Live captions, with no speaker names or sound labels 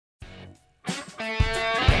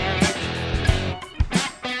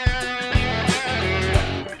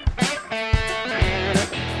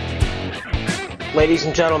Ladies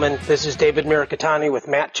and gentlemen, this is David Mirikitani with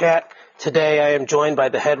Matt Chat. Today I am joined by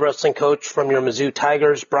the head wrestling coach from your Mizzou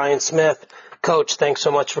Tigers, Brian Smith. Coach, thanks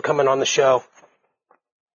so much for coming on the show.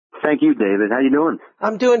 Thank you, David. How you doing?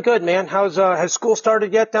 I'm doing good, man. Has school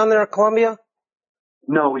started yet down there at Columbia?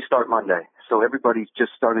 No, we start Monday. So everybody's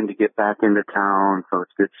just starting to get back into town. So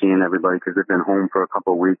it's good seeing everybody because they've been home for a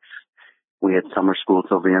couple of weeks. We had summer school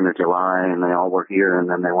till the end of July, and they all were here, and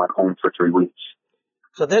then they went home for 3 weeks.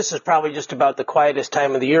 So this is probably just about the quietest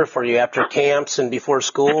time of the year for you after camps and before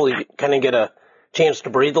school. You kind of get a chance to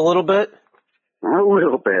breathe a little bit? A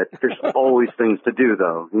little bit. There's always things to do,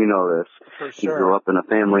 though. You know this. For sure. You grow up in a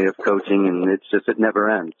family of coaching, and it never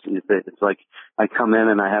ends. It's like I come in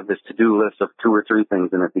and I have this to-do list of 2 or 3 things,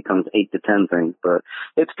 and it becomes 8 to 10 things. But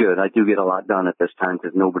it's good. I do get a lot done at this time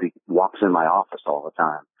because nobody walks in my office all the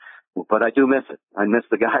time. But I do miss it. I miss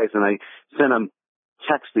the guys, and I sent them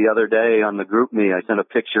text the other day on the group me. I sent a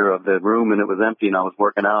picture of the room, and it was empty, and I was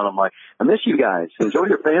working out. I'm like, I miss you guys. Enjoy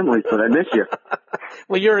your families, but I miss you.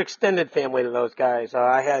 Well, you're extended family to those guys.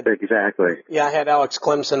 Exactly. Yeah, I had Alex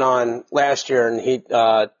Clemson on last year, and he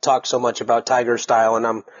talked so much about Tiger style,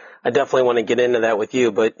 and I definitely want to get into that with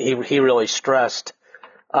you. But he really stressed,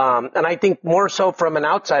 and I think more so from an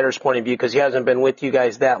outsider's point of view, because he hasn't been with you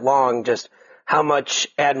guys that long, just how much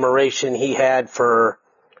admiration he had for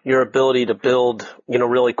your ability to build,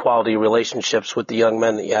 really quality relationships with the young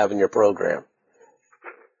men that you have in your program.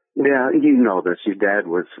 Yeah, you know this. Your dad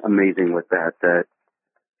was amazing with that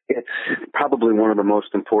it's probably one of the most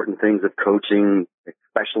important things of coaching,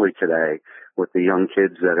 especially today with the young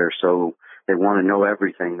kids that are they want to know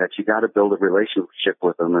everything, that you got to build a relationship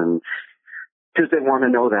with them, and because they want to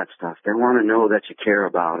know that stuff. They want to know that you care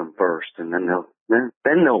about them first, and then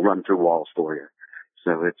they'll run through walls for you.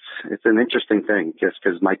 So it's an interesting thing, just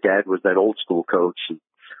because my dad was that old school coach, and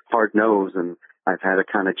hard nosed, and I've had to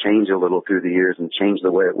kind of change a little through the years and change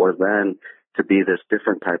the way it was then to be this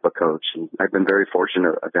different type of coach. And I've been very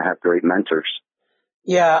fortunate to have great mentors.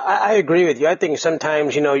 Yeah, I agree with you. I think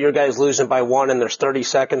sometimes, your guy's losing by 1 and there's 30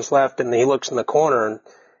 seconds left and he looks in the corner and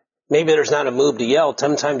maybe there's not a move to yell.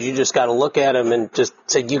 Sometimes you just got to look at him and just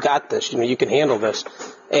say, you got this, you can handle this.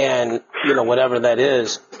 And, whatever that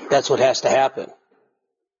is, that's what has to happen.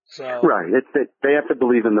 So. Right. They have to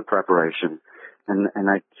believe in the preparation. And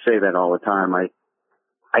I say that all the time.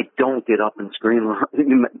 I don't get up and scream.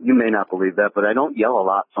 You may not believe that, but I don't yell a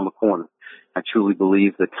lot from a corner. I truly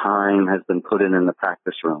believe the time has been put in the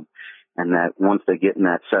practice room, and that once they get in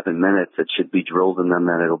that 7 minutes, it should be drilled in them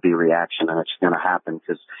that it'll be reaction, and it's going to happen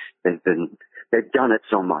because they've done it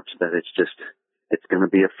so much that it's going to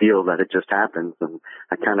be a feel that it just happens. And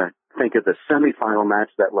I kind of think of the semifinal match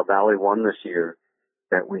that LaValle won this year,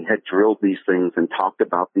 that we had drilled these things and talked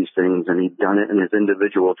about these things, and he'd done it in his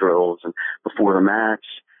individual drills. And before the match,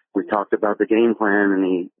 we talked about the game plan, and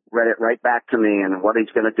he read it right back to me and what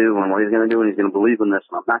he's going to do and what he's going to do, and he's going to believe in this.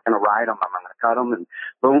 And I'm not going to ride him. I'm going to cut him, and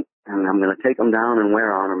boom, and I'm going to take him down and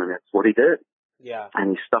wear on him. And that's what he did. Yeah.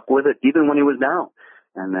 And he stuck with it even when he was down.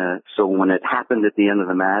 And so when it happened at the end of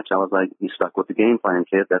the match, I was like, you stuck with the game plan,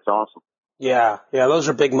 kid. That's awesome. Yeah, those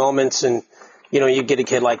are big moments, and you get a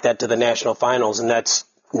kid like that to the national finals, and that's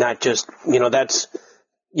not just, that's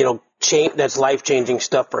life-changing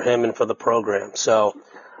stuff for him and for the program. So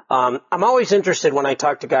I'm always interested when I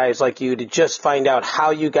talk to guys like you to just find out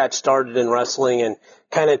how you got started in wrestling and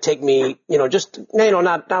kind of take me,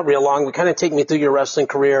 not real long, but kind of take me through your wrestling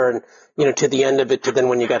career and, to the end of it to then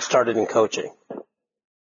when you got started in coaching.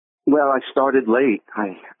 Well, I started late.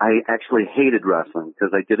 I actually hated wrestling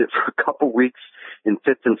because I did it for a couple weeks in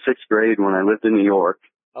 5th and 6th grade when I lived in New York.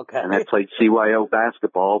 Okay. And I played CYO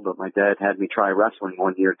basketball, but my dad had me try wrestling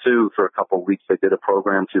one year too for a couple of weeks. They did a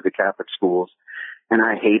program through the Catholic schools, and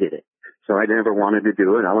I hated it. So I never wanted to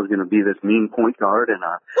do it. I was going to be this mean point guard and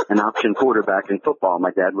an option quarterback in football.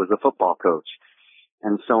 My dad was a football coach.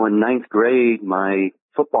 And so in 9th grade, my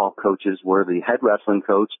football coaches were the head wrestling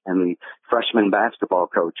coach and the freshman basketball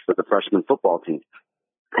coach for the freshman football team.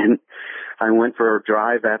 And I went for a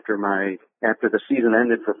drive after the season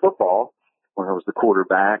ended for football, where I was the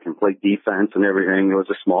quarterback and played defense and everything. It was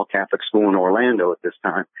a small Catholic school in Orlando at this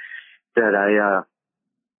time.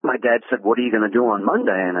 My dad said, "What are you going to do on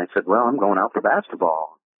Monday?" And I said, "Well, I'm going out for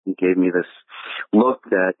basketball." He gave me this look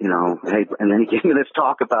that, hey, and then he gave me this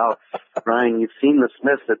talk about, Brian, you've seen the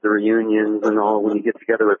Smiths at the reunions and all, when you get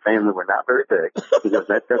together with family, we're not very big. He goes,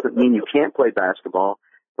 that doesn't mean you can't play basketball.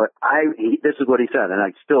 But this is what he said, and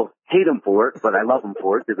I still hate him for it, but I love him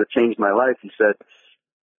for it because it changed my life. He said,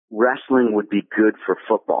 wrestling would be good for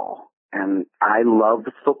football. And I loved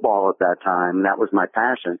football at that time. That was my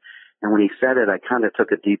passion. And when he said it, I kind of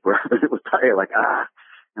took a deep breath. It was probably like,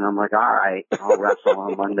 And I'm like, all right, I'll wrestle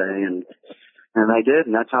on Monday. And I did,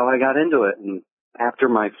 and that's how I got into it. And after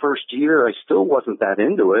my first year, I still wasn't that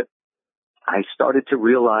into it. I started to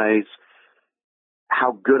realize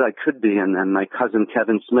how good I could be. And then my cousin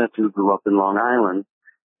Kevin Smith, who grew up in Long Island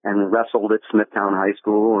and wrestled at Smithtown High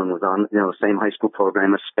School and was on, the same high school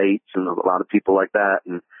program as Spates and a lot of people like that,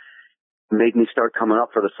 and made me start coming up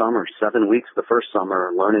for the summer, 7 weeks the first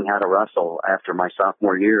summer, learning how to wrestle after my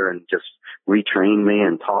sophomore year, and just retrained me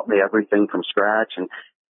and taught me everything from scratch. And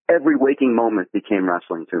every waking moment became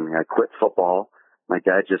wrestling to me. I quit football. My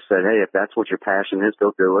dad just said, hey, if that's what your passion is,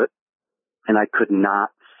 go do it. And I could not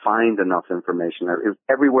find enough information. It was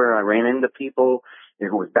everywhere I ran into people.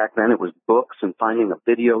 Back then it was books and finding a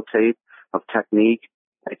videotape of technique.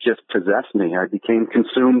 It just possessed me. I became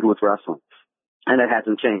consumed with wrestling, and it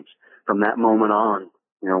hasn't changed from that moment on.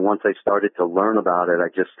 Once I started to learn about it, I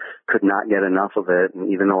just could not get enough of it.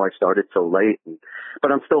 And even though I started so late,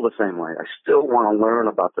 but I'm still the same way. I still want to learn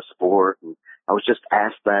about the sport. And I was just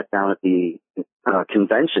asked that down at the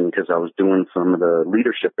convention because I was doing some of the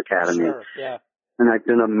leadership academy. Sure, yeah. And I've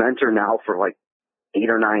been a mentor now for like 8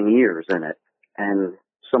 or 9 years in it. And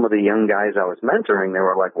some of the young guys I was mentoring, they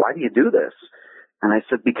were like, why do you do this? And I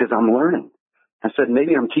said, because I'm learning. I said,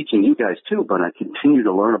 maybe I'm teaching you guys too, but I continue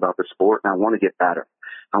to learn about the sport and I want to get better.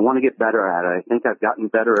 I want to get better at it. I think I've gotten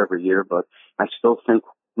better every year, but I still think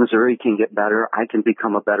Missouri can get better. I can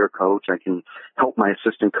become a better coach. I can help my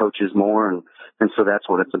assistant coaches more. And so that's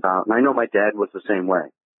what it's about. And I know my dad was the same way.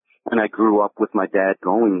 And I grew up with my dad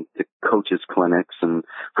going to coaches clinics and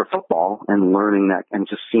for football and learning that and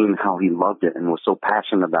just seeing how he loved it and was so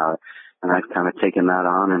passionate about it. And I've kind of taken that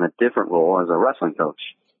on in a different role as a wrestling coach.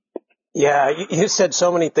 Yeah, you said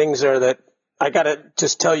so many things there that I got to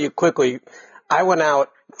just tell you quickly. I went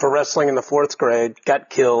out for wrestling in the 4th grade, got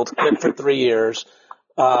killed, quit for 3 years.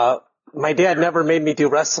 My dad never made me do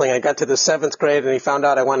wrestling. I got to the 7th grade and he found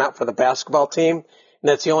out I went out for the basketball team. And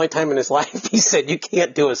that's the only time in his life he said, you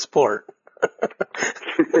can't do a sport.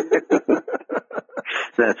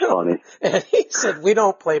 That's funny. And he said, we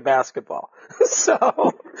don't play basketball.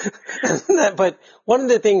 So, but one of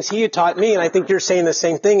the things he had taught me, and I think you're saying the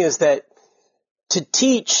same thing, is that to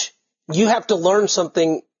teach, you have to learn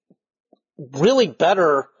something really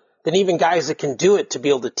better than even guys that can do it to be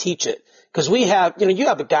able to teach it. Because we have, you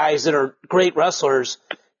have guys that are great wrestlers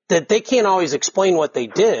that they can't always explain what they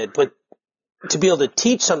did, but to be able to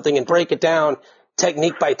teach something and break it down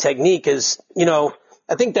technique by technique is,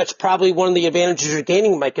 I think that's probably one of the advantages you're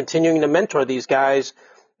gaining by continuing to mentor these guys,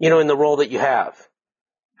 in the role that you have.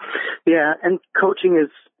 Yeah, and coaching is,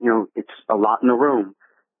 it's a lot in the room.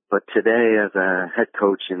 But today, as a head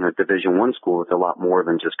coach in a Division I school, it's a lot more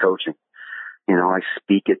than just coaching. I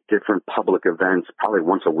speak at different public events probably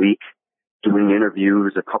once a week, doing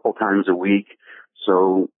interviews a couple times a week.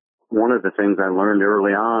 So one of the things I learned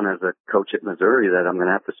early on as a coach at Missouri that I'm going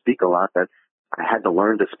to have to speak a lot, that I had to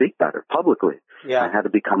learn to speak better publicly. Yeah. I had to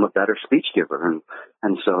become a better speech giver.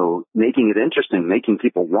 And so making it interesting, making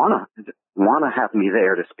people want to have me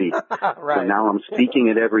there to speak. Right. So now I'm speaking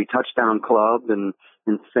at every touchdown club in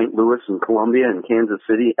St. Louis and Columbia and Kansas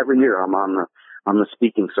City. Every year I'm on the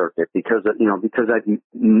speaking circuit because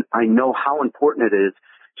I know how important it is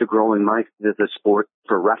to growing the sport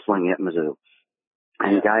for wrestling at Mizzou.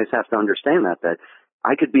 And guys have to understand that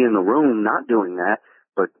I could be in the room not doing that,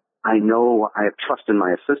 but I know I have trust in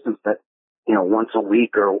my assistants that, once a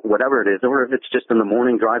week or whatever it is, or if it's just in the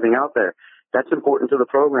morning driving out there, that's important to the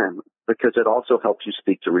program because it also helps you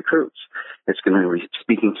speak to recruits. It's going to be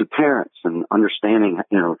speaking to parents and understanding,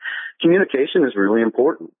 communication is really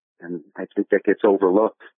important. And I think that gets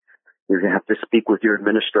overlooked. You have to speak with your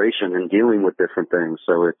administration and dealing with different things.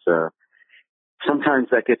 So it's, sometimes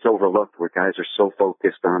that gets overlooked where guys are so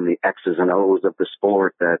focused on the X's and O's of the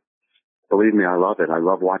sport that, believe me, I love it. I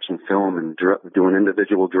love watching film and doing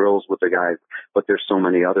individual drills with the guys, but there's so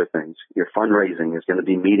many other things. Your fundraising is going to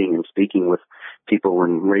be meeting and speaking with people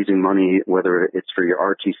and raising money, whether it's for your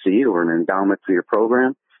RTC or an endowment for your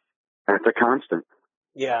program. That's a constant.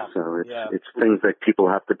 Yeah. So it's things that people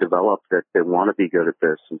have to develop that they want to be good at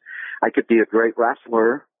this. And I could be a great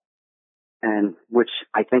wrestler, and which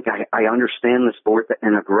I think I understand the sport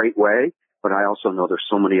in a great way, but I also know there's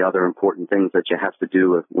so many other important things that you have to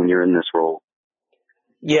do when you're in this role.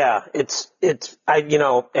 Yeah, it's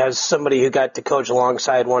as somebody who got to coach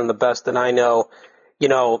alongside one of the best that I know,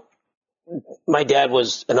 my dad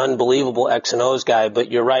was an unbelievable X and O's guy,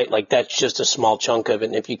 but you're right, like that's just a small chunk of it.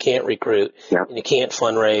 And if you can't recruit and you can't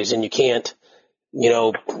fundraise and you can't,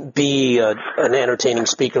 be an entertaining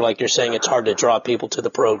speaker, like you're saying, it's hard to draw people to the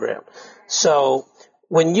program. So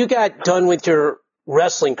when you got done with your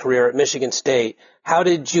wrestling career at Michigan State. How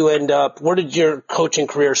did you end up, where did your coaching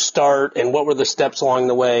career start, and what were the steps along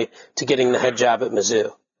the way to getting the head job at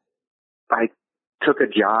Mizzou? I took a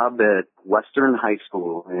job at Western High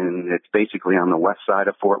School, and it's basically on the west side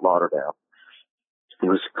of Fort Lauderdale. It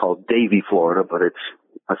was called Davie, Florida, but it's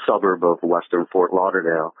a suburb of Western Fort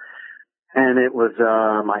Lauderdale. And it was,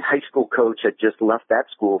 my high school coach had just left that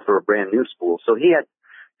school for a brand new school. So he had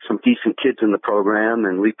some decent kids in the program,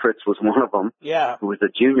 and Lee Pritz was one of them. Yeah. Who was a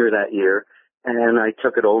junior that year. And I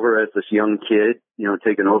took it over as this young kid,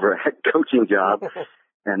 taking over a head coaching job.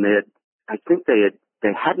 And I think they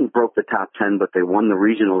hadn't broke the top 10, but they won the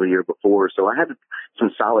regional the year before. So I had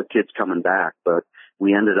some solid kids coming back, but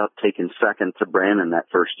we ended up taking second to Brandon that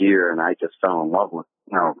first year. And I just fell in love with,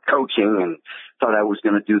 coaching, and thought I was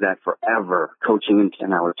going to do that forever, coaching,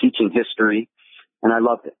 and I was teaching history, and I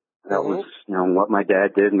loved it. That was, what my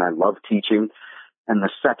dad did, and I loved teaching. And the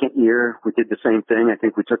second year, we did the same thing. I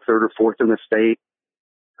think we took third or fourth in the state,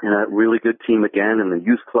 and a really good team again. And the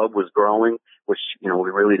youth club was growing, which, we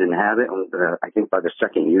really didn't have it. And, I think by the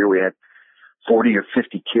second year, we had 40 or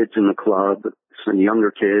 50 kids in the club, some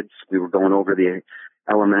younger kids. We were going over the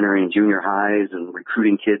elementary and junior highs and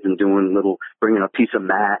recruiting kids and bringing a piece of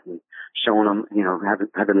mat and showing them,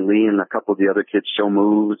 having Lee and a couple of the other kids show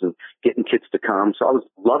moves and getting kids to come. So I was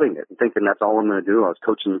loving it and thinking that's all I'm going to do. I was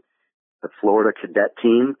coaching the Florida cadet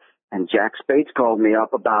team, and Jack Spates called me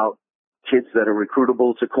up about kids that are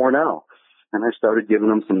recruitable to Cornell. And I started giving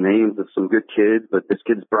them some names of some good kids, but this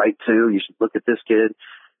kid's bright too. You should look at this kid.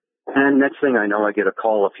 And next thing I know, I get a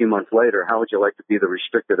call a few months later. How would you like to be the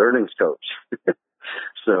restricted earnings coach?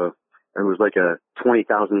 So it was like a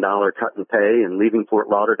 $20,000 cut in pay and leaving Fort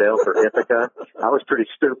Lauderdale for Ithaca. I was pretty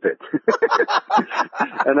stupid.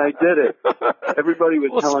 And I did it. Everybody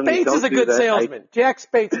was telling me, don't do that. Spates is a good salesman. Jack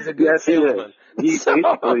Spates is a good salesman. He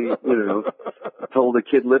basically, told a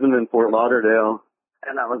kid living in Fort Lauderdale,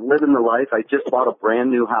 and I was living the life. I just bought a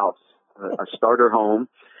brand new house, a starter home,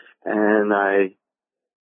 and I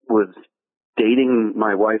was dating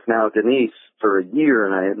my wife now, Denise, for a year,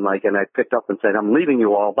 and I picked up and said, I'm leaving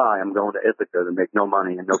you all. Bye. I'm going to Ithaca to make no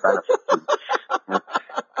money and no benefits.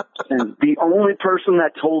 And the only person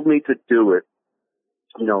that told me to do it,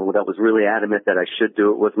 that was really adamant that I should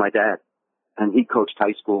do it, was my dad. And he coached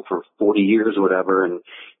high school for 40 years or whatever, and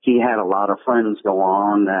he had a lot of friends go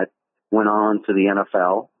on that went on to the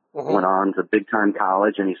NFL, went on to big-time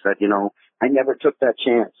college, and he said, I never took that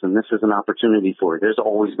chance, and this is an opportunity for you. There's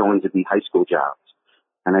always going to be high school jobs.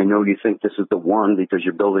 And I know you think this is the one because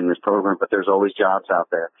you're building this program, but there's always jobs out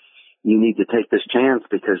there. You need to take this chance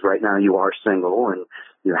because right now you are single and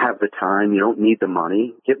you have the time. You don't need the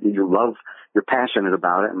money. You're passionate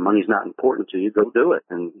about it, and money's not important to you. Go do it.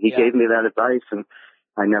 And he gave me that advice, and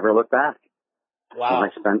I never looked back. Wow.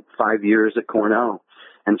 And I spent 5 years at Cornell.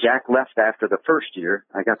 And Jack left after the first year.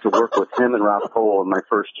 I got to work with him and Rob Cole in my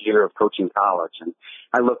first year of coaching college. And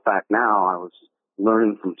I look back now, I was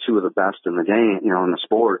learning from two of the best in the game, in the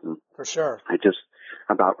sport. And for sure.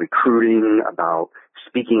 About recruiting, about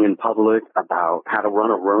speaking in public, about how to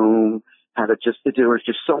run a room, there was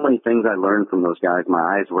just so many things I learned from those guys.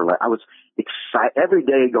 My eyes were I was excited. Every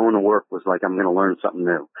day going to work was like, I'm going to learn something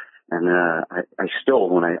new. And, I still,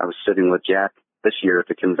 when I was sitting with Jack this year at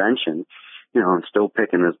the convention, I'm still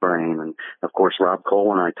picking his brain. And of course, Rob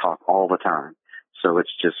Cole and I talk all the time. So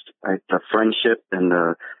it's just the friendship and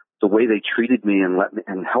the way they treated me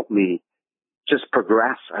and helped me just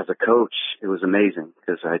progress as a coach. It was amazing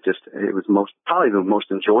because it was probably the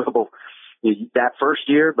most enjoyable that first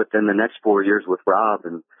year, but then the next 4 years with Rob,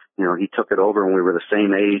 and, he took it over and we were the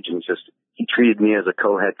same age, and he treated me as a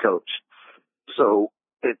co-head coach. So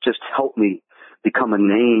it just helped me become a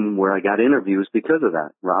name where I got interviews because of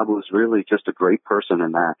that. Rob was really just a great person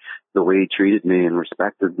in that, the way he treated me and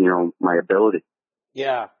respected, my ability.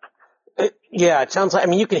 Yeah. It sounds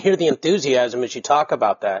like, you can hear the enthusiasm as you talk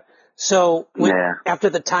about that. So after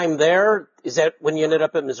the time there, is that when you ended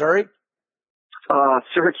up at Missouri?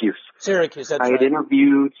 Syracuse. That's I had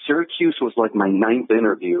interviewed. Syracuse was like my 9th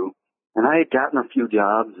interview, and I had gotten a few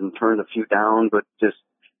jobs and turned a few down, but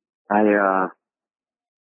I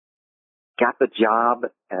got the job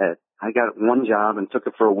I got one job and took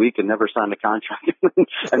it for a week and never signed a contract.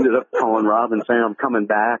 Ended up calling Rob and saying I'm coming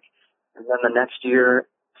back. And then the next year,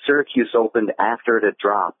 Syracuse opened after it had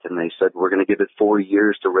dropped, and they said, we're going to give it 4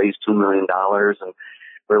 years to raise $2 million. And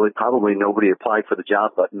really probably nobody applied for the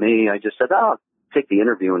job but me. I just said, take the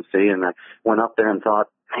interview and see. And I went up there and thought,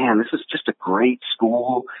 man, this is just a great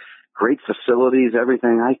school, great facilities,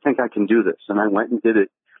 everything. I think I can do this. And I went and did it.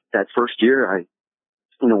 That first year,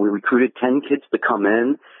 we recruited 10 kids to come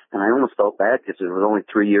in, and I almost felt bad because there was only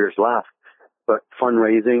 3 years left. but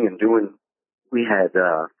fundraising and we had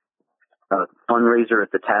a fundraiser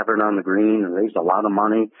at the Tavern on the Green and raised a lot of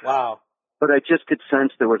money. Wow. But I just could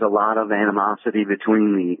sense there was a lot of animosity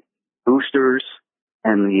between the boosters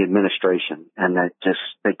and the administration, and that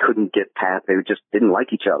they couldn't get past. They just didn't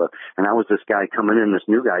like each other. And I was this guy coming in, this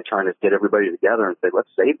new guy trying to get everybody together and say, let's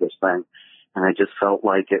save this thing. And I just felt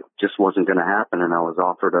like it just wasn't going to happen. And I was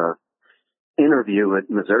offered a interview at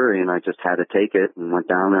Missouri, and I just had to take it and went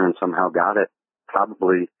down there and somehow got it.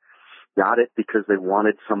 Probably got it because they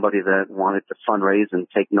wanted somebody that wanted to fundraise and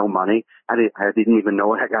take no money. I didn't even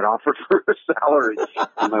know I got offered for a salary.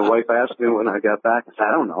 And my wife asked me when I got back, I said,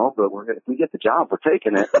 I don't know, but if we get the job, we're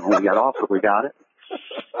taking it. And when we got offered, we got it.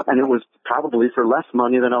 And it was probably for less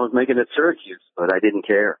money than I was making at Syracuse, but I didn't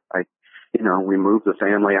care. We moved the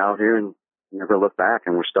family out here and never looked back,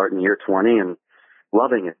 and we're starting year 20 and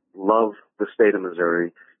loving it. Love the state of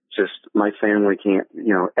Missouri. Just my family can't,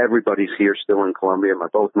 everybody's here still in Columbia.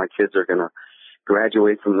 Both my kids are going to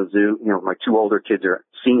graduate from Mizzou. My two older kids are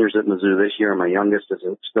seniors at Mizzou this year. My youngest is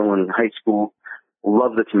still in high school.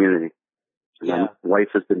 Love the community. Yeah. My wife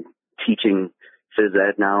has been teaching phys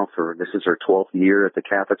ed now this is her 12th year at the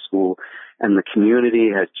Catholic school, and the community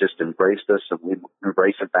has just embraced us, and we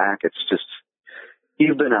embrace it back. It's just,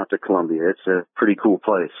 you've been out to Columbia. It's a pretty cool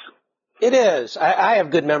place. It is. I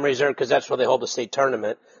have good memories there because that's where they hold the state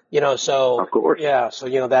tournament. So of course. Yeah. So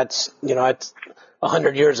that's it's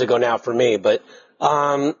 100 years ago now for me. But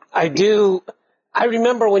I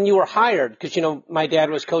remember when you were hired because my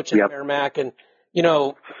dad was coaching at Merrimack, and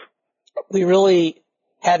we really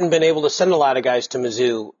hadn't been able to send a lot of guys to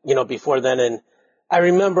Mizzou before then. And I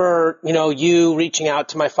remember you reaching out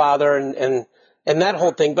to my father and that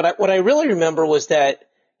whole thing. But what I really remember was that,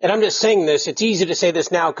 and I'm just saying this, it's easy to say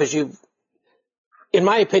this now because in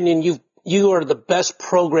my opinion, you are the best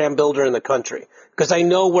program builder in the country. Because I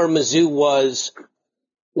know where Mizzou was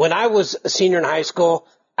when I was a senior in high school.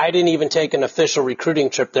 I didn't even take an official recruiting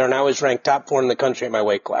trip there, and I was ranked top 4 in the country in my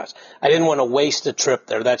weight class. I didn't want to waste a trip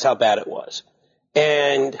there. That's how bad it was.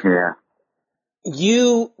 And there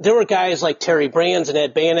were guys like Terry Brands and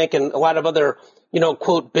Ed Bannock and a lot of other,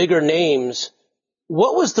 quote, bigger names.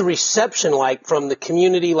 What was the reception like from the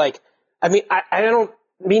community? I don't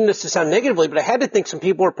mean this to sound negatively, but I had to think some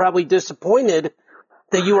people were probably disappointed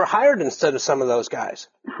that you were hired instead of some of those guys.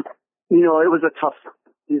 It was a tough,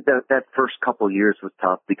 that first couple of years was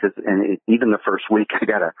tough because, even the first week, I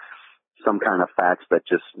got some kind of fax that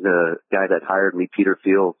just the guy that hired me, Peter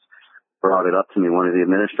Fields, brought it up to me, one of the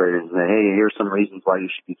administrators, and said, hey, here's some reasons why you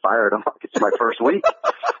should be fired. I'm like, it's my first week.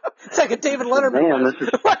 It's like a David Letterman. Man, this is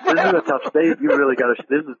a tough state. You really got to,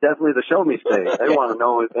 this is definitely the show me state. They want to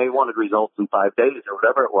know, they wanted results in 5 days or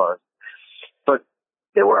whatever it was. But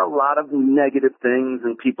there were a lot of negative things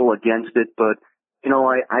and people against it. But,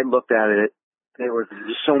 I looked at it. There were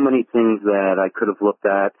so many things that I could have looked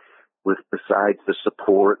at besides the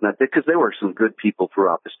support. And because there were some good people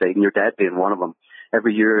throughout the state, and your dad being one of them.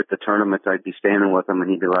 Every year at the tournament, I'd be standing with him, and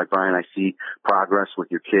he'd be like, Brian, I see progress with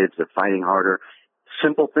your kids. They're fighting harder.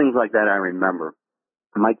 Simple things like that I remember.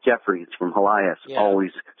 Mike Jeffries from Helias,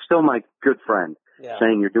 always still my good friend,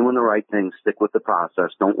 saying you're doing the right thing. Stick with the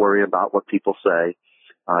process. Don't worry about what people say.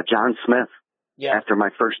 John Smith, after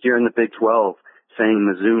my first year in the Big 12, saying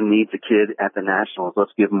Mizzou needs a kid at the Nationals.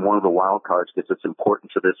 Let's give him one of the wild cards because it's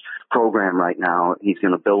important to this program right now. He's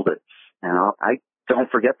going to build it. And I don't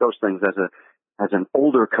forget those things as an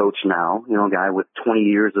older coach now, a guy with 20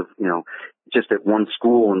 years of, just at one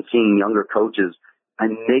school and seeing younger coaches. I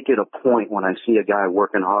make it a point when I see a guy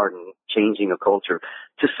working hard and changing a culture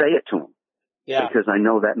to say it to him. Yeah. Because I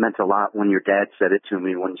know that meant a lot when your dad said it to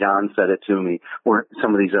me, when John said it to me, or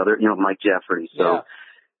some of these other, Mike Jeffries. So,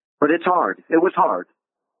 but it's hard. It was hard.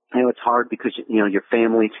 It's hard because, your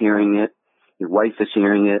family's hearing it, your wife is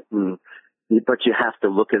hearing it, but you have to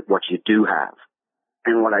look at what you do have.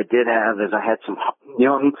 And what I did have is I had some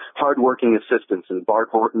young, hardworking assistants in Bart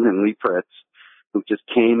Horton and Lee Pritz who just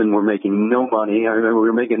came and were making no money. I remember we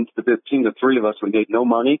were making the team of 3 of us. We made no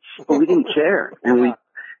money, but we didn't care. And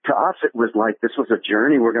to us, it was like this was a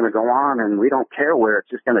journey we're going to go on, and we don't care where it's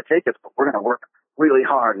just going to take us, but we're going to work really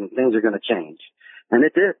hard, and things are going to change. And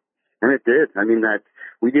it did. And it did. I mean, that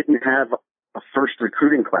we didn't have a first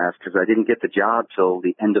recruiting class because I didn't get the job till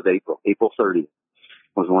the end of April 30th.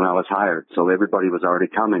 Was when I was hired. So everybody was already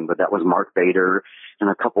coming, but that was Mark Bader and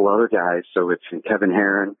a couple other guys. So it's Kevin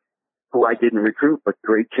Herron, who I didn't recruit, but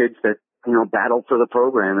great kids that, battled for the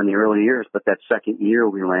program in the early years. But that second year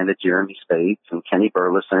we landed Jeremy Spates and Kenny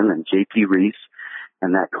Burleson and J.P. Reese.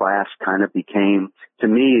 And that class kind of became, to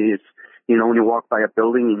me, it's, when you walk by a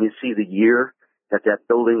building and you see the year that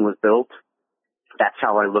building was built, that's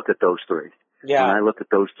how I look at those 3. Yeah. And I look at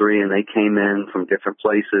those three, and they came in from different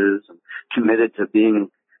places and committed to being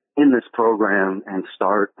in this program and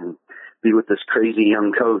start and be with this crazy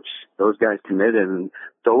young coach. Those guys committed, and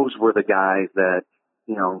those were the guys that,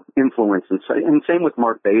 influenced. And same with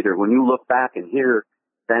Mark Bader. When you look back and hear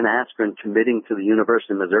Ben Askren committing to the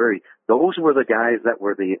University of Missouri, those were the guys that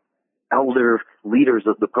were the elder leaders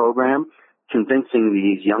of the program, convincing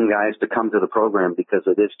these young guys to come to the program because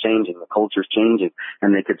it is changing, the culture's changing,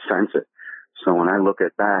 and they could sense it. So when I look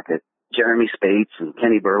back at Jeremy Spates and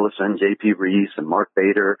Kenny Burleson, J.P. Reese and Mark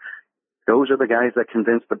Bader, those are the guys that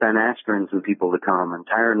convinced the Ben Askrens and people to come and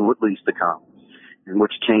Tyron Woodley's to come, and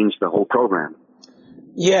which changed the whole program.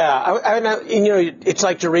 Yeah, it's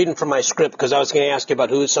like you're reading from my script, because I was going to ask you about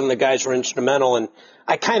who some of the guys were instrumental, and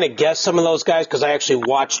I kind of guessed some of those guys because I actually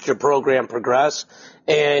watched your program progress.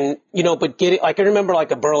 And, but I remember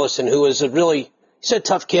like a Burleson who was he's a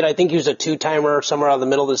tough kid. I think he was a two-timer somewhere out of the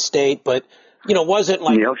middle of the state, but, wasn't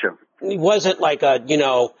like, he wasn't like a,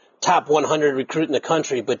 top 100 recruit in the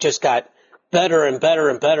country, but just got better and better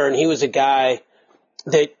and better. And he was a guy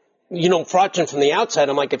that, watching from the outside,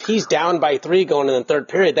 I'm like, if he's down by 3 going in the third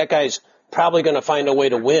period, that guy's probably going to find a way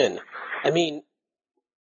to win. I mean,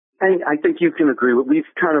 I think you can agree. We've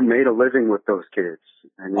kind of made a living with those kids.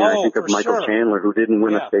 And I think of Michael Chandler, who didn't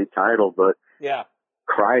win a state title, but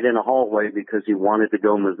cried in a hallway because he wanted to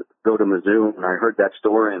go to Mizzou. And I heard that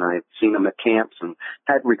story, and I'd seen him at camps and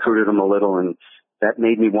had recruited him a little, and that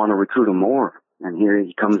made me want to recruit him more. And here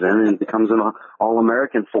he comes in and becomes an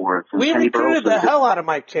All-American for us. We recruited the hell out of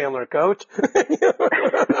Mike Chandler, Coach.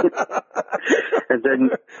 And then,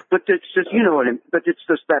 but it's just, but it's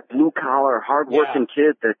just that blue-collar, hard-working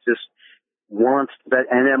kid that just wants that,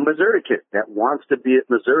 and a Missouri kid that wants to be at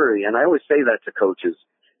Missouri. And I always say that to coaches.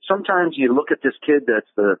 Sometimes you look at this kid that's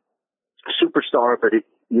the superstar, but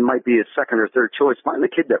you might be his second or third choice. Find the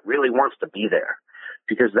kid that really wants to be there,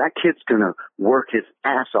 because that kid's going to work his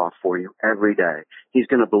ass off for you every day. He's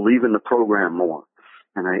going to believe in the program more.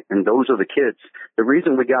 And those are the kids. The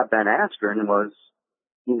reason we got Ben Askren was,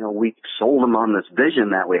 we sold him on this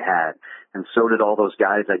vision that we had. And so did all those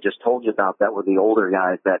guys I just told you about that were the older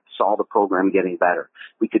guys that saw the program getting better.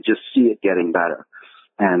 We could just see it getting better.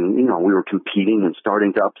 And, we were competing and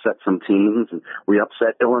starting to upset some teams. And we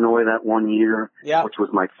upset Illinois that one year, which was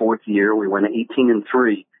my 4th year. We went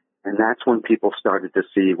 18-3. And that's when people started to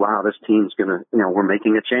see, wow, this team's going to, we're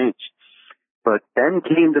making a change. But Ben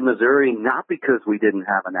came to Missouri not because we didn't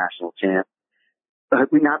have a national champ,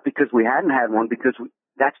 not because we hadn't had one, because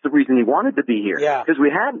that's the reason he wanted to be here. Yeah. Because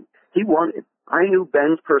we hadn't. I knew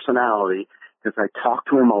Ben's personality because I talked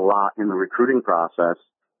to him a lot in the recruiting process.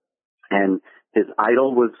 And his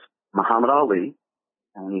idol was Muhammad Ali.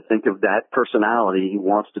 And when you think of that personality, he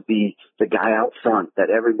wants to be the guy out front that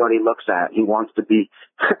everybody looks at. He wants to be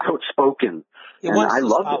outspoken. He wants the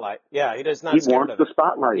spotlight. Yeah, he does not. He wants the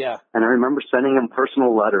spotlight. Yeah. And I remember sending him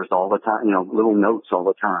personal letters all the time, little notes all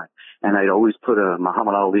the time. And I'd always put a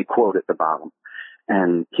Muhammad Ali quote at the bottom.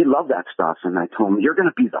 And he loved that stuff. And I told him, you're going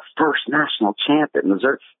to be the first national champ at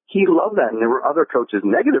Missouri. He loved that. And there were other coaches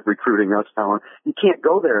negative recruiting us telling him, you can't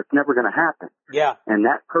go there. It's never going to happen. Yeah. And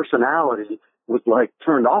that personality was like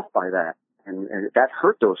turned off by that. And that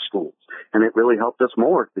hurt those schools. And it really helped us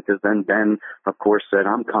more, because then Ben, of course, said,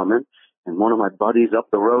 I'm coming. And one of my buddies up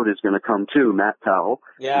the road is going to come too, Matt Powell.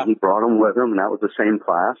 Yeah. And he brought him with him, and that was the same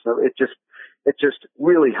class. So it just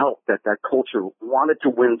really helped that culture wanted to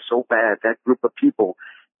win so bad, that group of people,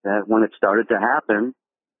 that when it started to happen,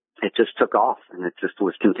 it just took off, and it just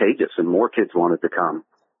was contagious, and more kids wanted to come.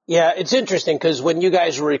 Yeah, it's interesting because when you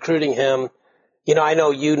guys were recruiting him, I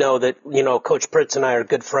know that, Coach Pritz and I are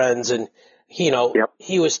good friends, and,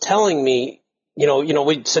 he was telling me,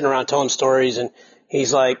 we'd sit around telling stories, and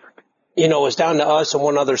he's like, it was down to us and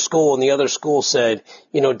one other school, and the other school said,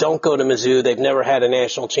 don't go to Mizzou. They've never had a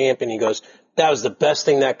national champion. He goes, that was the best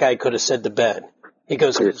thing that guy could have said to Ben. He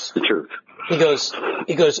goes, it's the truth. He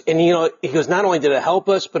goes, and not only did it help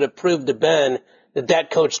us, but it proved to Ben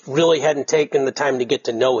that coach really hadn't taken the time to get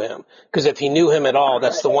to know him. Because if he knew him at all,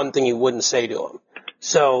 that's the one thing he wouldn't say to him.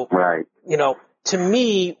 So, right. To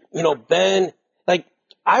me, Ben, like,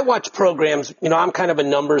 I watch programs, I'm kind of a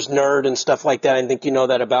numbers nerd and stuff like that. I think you know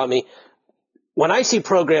that about me. When I see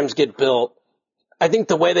programs get built, I think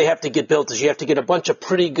the way they have to get built is you have to get a bunch of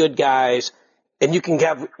pretty good guys, and you can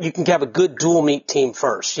have a good dual meet team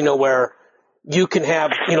first, where you can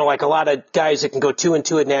have, like a lot of guys that can go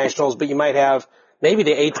 2-2 at nationals, but you might have maybe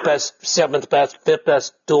the 8th best, 7th best, 5th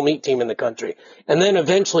best dual meet team in the country. And then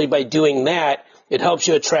eventually by doing that, it helps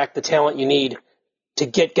you attract the talent you need to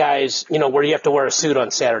get guys, where you have to wear a suit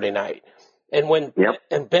on Saturday night. And when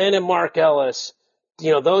and Ben and Mark Ellis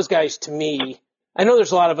those guys to me, I know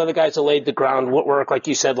there's a lot of other guys that laid the groundwork, like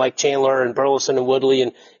you said, like Chandler and Burleson and Woodley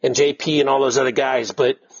and JP and all those other guys.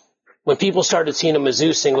 But when people started seeing a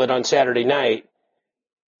Mizzou singlet on Saturday night,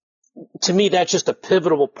 to me, that's just a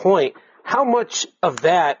pivotal point. How much of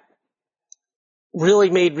that really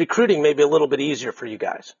made recruiting maybe a little bit easier for you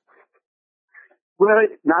guys? Well,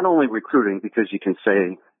 not only recruiting, because you can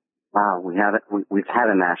say, wow, we've had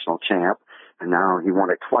a national champ, and now he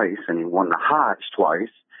won it twice, and he won the Hodge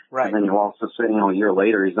twice. Right. And then you also say, a year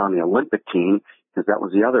later he's on the Olympic team, because that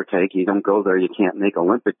was the other take. You don't go there, you can't make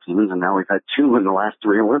Olympic teams, and now we've had 2 in the last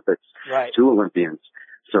 3 Olympics. Right. 2 Olympians.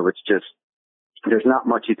 So it's just, there's not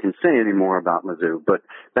much you can say anymore about Mizzou, but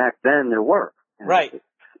back then there were. Right.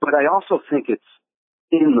 But I also think it's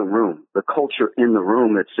in the room, the culture in the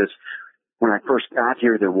room. It's just, when I first got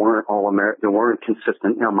here, there weren't they weren't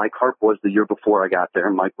consistent. Mike Harp was the year before I got there.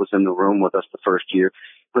 Mike was in the room with us the first year,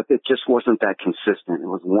 but it just wasn't that consistent. It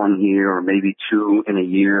was 1 year or maybe 2 in a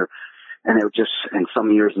year, and and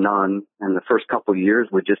some years none. And the first couple of years,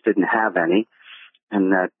 we just didn't have any.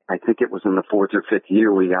 And that, I think it was in the 4th or 5th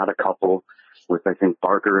year, we got a couple with, I think,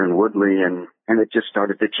 Barker and Woodley, and it just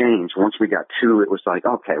started to change. Once we got 2, it was like,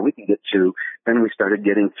 okay, we can get 2. Then we started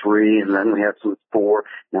getting 3, and then we had some 4.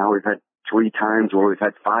 Now we've had 3 times where we've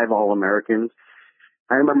had 5 All-Americans.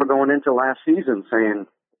 I remember going into last season saying,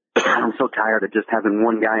 I'm so tired of just having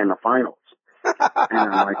 1 guy in the finals. And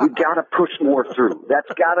I'm like, we got to push more through. That's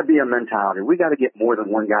got to be a mentality. We got to get more than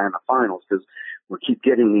 1 guy in the finals, because we keep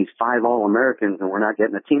getting these 5 All-Americans and we're not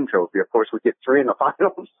getting a team trophy. Of course, we get 3 in the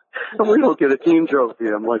finals and we don't get a team trophy.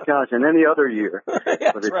 I'm like, gosh, in any other year. But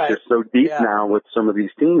it's just so deep now with some of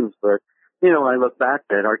these teams. But, I look back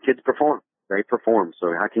that our kids perform. They perform.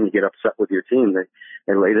 So how can you get upset with your team?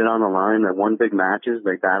 They laid it on the line. They won big matches.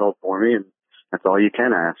 They battled for me, and that's all you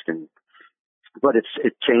can ask. But it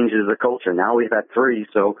changes the culture. Now we've had 3,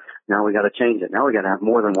 so now we got to change it. Now we got to have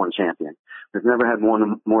more than 1 champion. We've never had more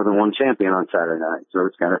than 1 champion on Saturday night. So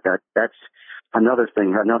it's got that's another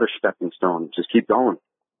thing, another stepping stone. Just keep going.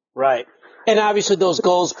 Right. And obviously those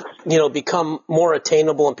goals, become more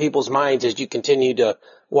attainable in people's minds as you continue to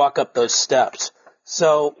walk up those steps.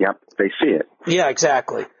 So. Yep, they see it. Yeah,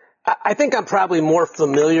 exactly. I think I'm probably more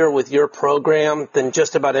familiar with your program than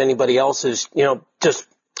just about anybody else's, just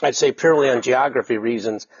I'd say purely on geography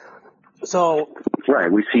reasons. So.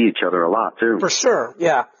 Right. We see each other a lot too. For sure.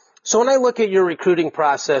 Yeah. So when I look at your recruiting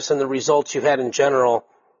process and the results you've had in general,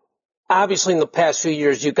 obviously in the past few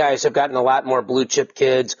years, you guys have gotten a lot more blue chip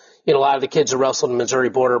kids. A lot of the kids who wrestled in Missouri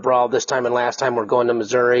Border Brawl this time and last time were going to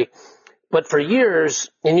Missouri. But for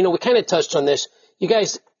years, and we kind of touched on this, you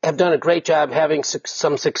guys have done a great job having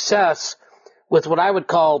some success with what I would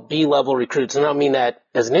call B-level recruits. And I don't mean that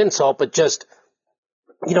as an insult, but just,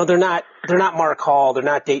 they're not Mark Hall, they're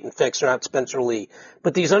not Dayton Fix, they're not Spencer Lee.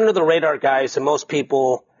 But these under-the-radar guys that most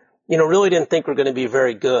people, really didn't think were going to be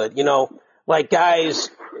very good. Like guys,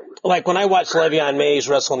 like when I watched Le'Veon Mays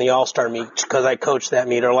wrestle in the All-Star meet, because I coached that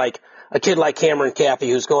meet, or like a kid like Cameron Caffey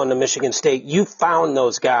who's going to Michigan State, you found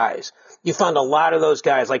those guys. You found a lot of those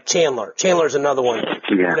guys, like Chandler. Chandler's another one.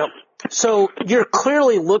 Yeah. So you're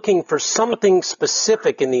clearly looking for something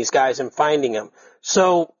specific in these guys and finding them.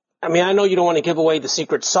 So, I know you don't want to give away the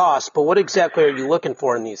secret sauce, but what exactly are you looking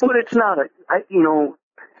for in these guys? Well, it's not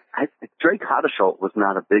Drake Hottesholt was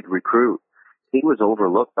not a big recruit. He was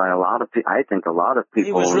overlooked by a lot of people. I think a lot of people.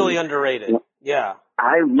 He was really underrated. Yeah.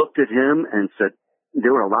 I looked at him and said,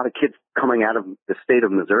 there were a lot of kids coming out of the state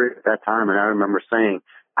of Missouri at that time, and I remember saying,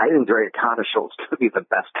 I think Drake Hottesholt's going to be the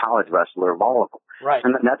best college wrestler of all of them. Right.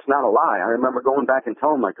 And that's not a lie. I remember going back and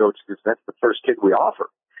telling my coach, that's the first kid we offer.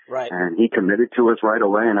 Right. And he committed to us right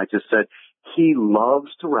away, and I just said, he loves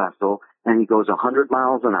to wrestle, and he goes 100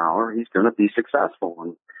 miles an hour. He's going to be successful.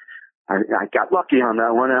 And I got lucky on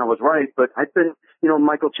that one, and I was right. But I've been,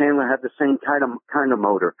 Michael Chandler had the same kind of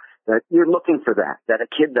motor, that you're looking for that a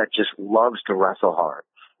kid that just loves to wrestle hard.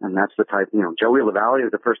 And that's the type, Joey LaValle,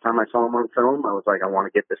 the first time I saw him on film, I was like, I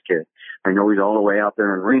want to get this kid. I know he's all the way out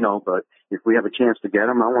there in Reno, but if we have a chance to get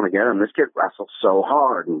him, I want to get him. This kid wrestles so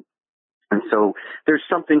hard. And so there's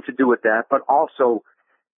something to do with that. But also,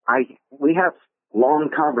 we have long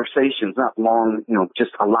conversations, not long,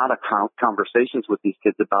 just a lot of conversations with these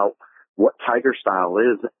kids about what Tiger style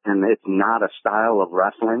is. And it's not a style of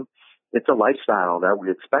wrestling. It's a lifestyle that we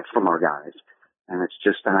expect from our guys. And it's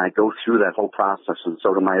just, and I go through that whole process, and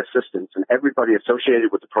so do my assistants, and everybody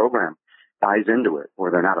associated with the program buys into it,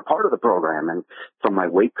 or they're not a part of the program. And from my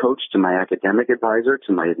weight coach to my academic advisor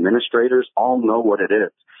to my administrators, all know what it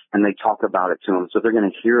is, and they talk about it to them. So they're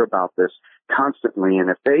going to hear about this constantly. And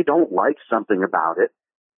if they don't like something about it,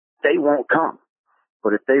 they won't come.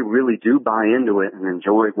 But if they really do buy into it and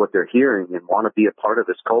enjoy what they're hearing and want to be a part of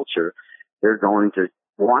this culture, they're going to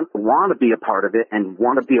want to be a part of it and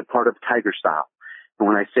want to be a part of Tiger Style. And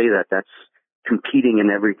when I say that, that's competing in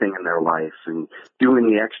everything in their life and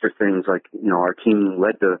doing the extra things like, our team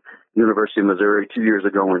led the University of Missouri 2 years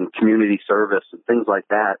ago in community service and things like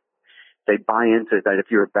that. They buy into that.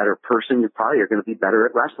 If you're a better person, you probably are going to be better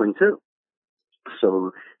at wrestling too.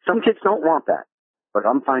 So some kids don't want that, but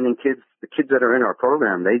I'm finding the kids that are in our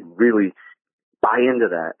program, they really buy into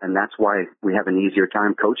that. And that's why we have an easier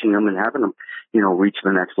time coaching them and having them, reach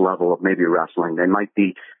the next level of maybe wrestling. They might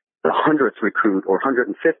be the 100th recruit or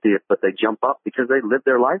 150th, but they jump up because they live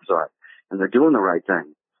their lives right and they're doing the right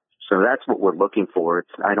thing. So that's what we're looking for.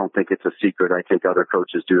 I don't think it's a secret. I think other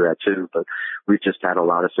coaches do that too, but we've just had a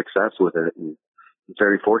lot of success with it and I'm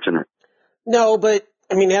very fortunate. No, but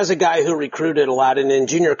I mean, as a guy who recruited a lot, and in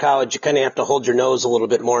junior college, you kind of have to hold your nose a little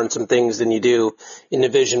bit more on some things than you do in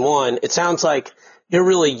Division I. It sounds like you're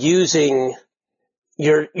really using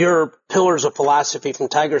your pillars of philosophy from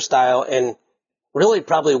Tiger Style and really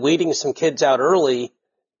probably weeding some kids out early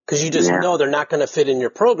because you just know they're not going to fit in your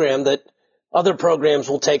program that other programs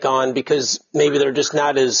will take on because maybe they're just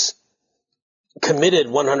not as committed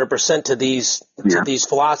 100% to these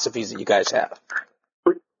philosophies that you guys have.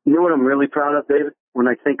 But you know what I'm really proud of, David? When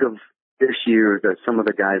I think of this year, some of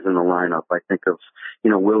the guys in the lineup, I think of,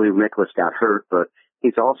 Willie Nicholas got hurt, but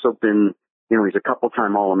he's also been, he's a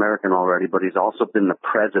couple-time All-American already, but he's also been the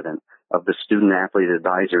president of the Student Athlete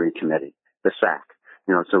Advisory Committee, the SAC.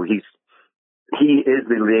 So he is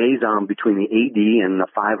the liaison between the AD and the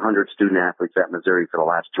 500 student athletes at Missouri for the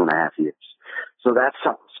last 2.5 years. So that's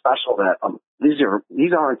something special that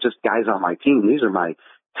these aren't just guys on my team. These are my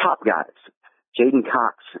top guys. Jaden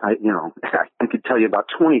Cox, I could tell you about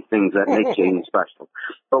 20 things that make Jaden special.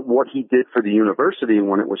 But what he did for the university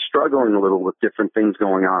when it was struggling a little with different things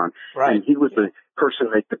going on, and he was the person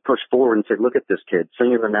they could push forward and say, look at this kid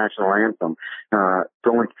singing the national anthem,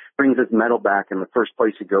 brings his medal back, and the first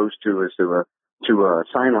place he goes to is to a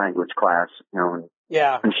sign language class,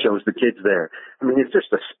 and shows the kids there. I mean, he's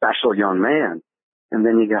just a special young man. And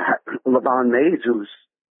then you got LeVon Mays,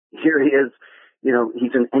 here he is.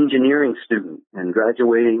 He's an engineering student and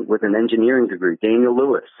graduating with an engineering degree. Daniel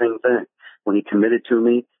Lewis, same thing. When he committed to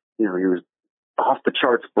me, he was off the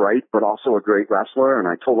charts bright, but also a great wrestler. And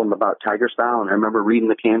I told him about Tiger Style. And I remember reading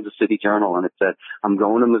the Kansas City Journal and it said, I'm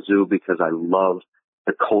going to Mizzou because I love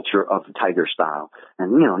the culture of Tiger Style.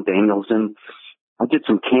 And, Daniel's I did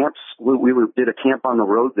some camps. We did a camp on the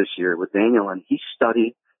road this year with Daniel, and he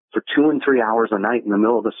studied for 2 and 3 hours a night in the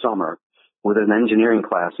middle of the summer with an engineering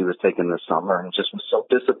class he was taking this summer, and just was so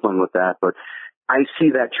disciplined with that. But I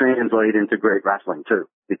see that translate into great wrestling too,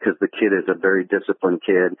 because the kid is a very disciplined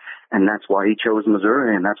kid, and that's why he chose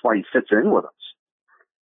Missouri, and that's why he fits in with us.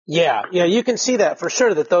 Yeah, you can see that for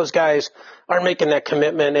sure, that those guys are making that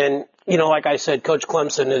commitment. And, like I said, Coach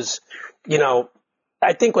Clemson is,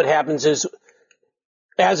 I think what happens is,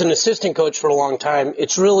 as an assistant coach for a long time,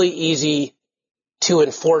 it's really easy to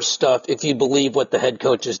enforce stuff if you believe what the head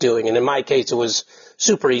coach is doing. And in my case, it was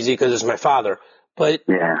super easy because it's my father. But,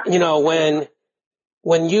 when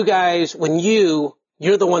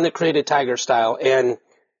you're the one that created Tiger Style, and,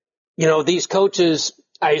 these coaches,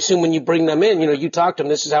 I assume when you bring them in, you talk to them,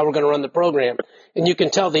 this is how we're going to run the program. And you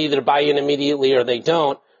can tell they either buy in immediately or they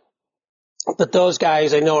don't. But those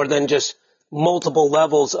guys I know are then just multiple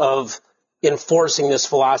levels of enforcing this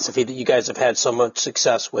philosophy that you guys have had so much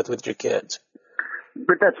success with your kids.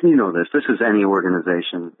 But this is any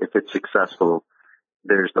organization. If it's successful,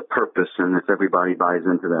 there's the purpose, and if everybody buys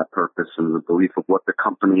into that purpose and the belief of what the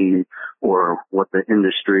company or what the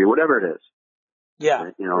industry, whatever it is.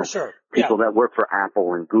 Yeah, for sure. People that work for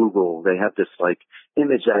Apple and Google, they have this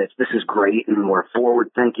image that this is great and we're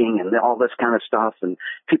forward thinking and all this kind of stuff, and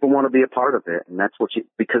people want to be a part of it. And that's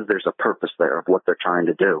because there's a purpose there of what they're trying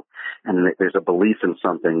to do. And there's a belief in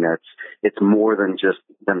something it's more than just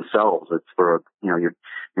themselves. It's for, you're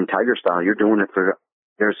in Tiger Style, you're doing it for,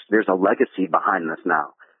 there's a legacy behind this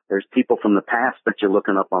now. There's people from the past that you're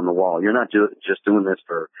looking up on the wall. You're not just doing this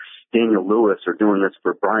for Daniel Lewis or doing this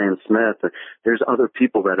for Brian Smith. There's other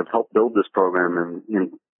people that have helped build this program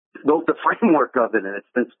and built the framework of it. And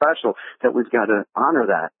it's been special that we've got to honor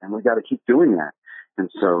that, and we've got to keep doing that. And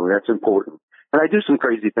so that's important. And I do some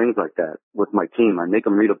crazy things like that with my team. I make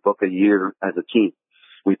them read a book a year as a team.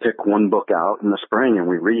 We pick one book out in the spring and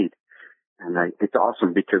we read. And it's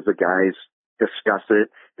awesome because the guys discuss it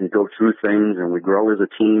and go through things, and we grow as a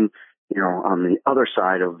team, on the other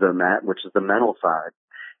side of the mat, which is the mental side.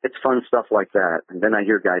 It's fun stuff like that. And then I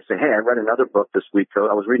hear guys say, hey, I read another book this week. So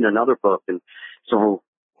I was reading another book. And so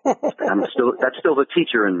that's still the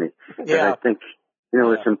teacher in me. Yeah. And I think,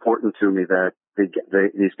 it's important to me that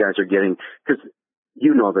these guys are getting, because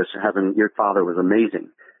you know this, your father was amazing,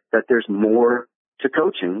 that there's more to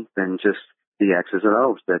coaching than just the X's and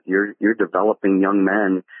O's, that you're developing young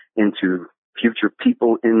men into future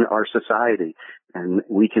people in our society. And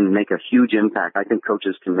we can make a huge impact. I think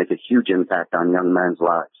coaches can make a huge impact on young men's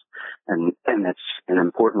lives. And it's an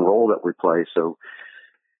important role that we play. So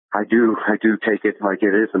I do take it like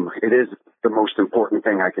it is the most important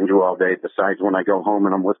thing I can do all day, besides when I go home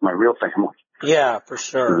and I'm with my real family. Yeah, for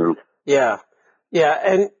sure. Yeah. Yeah.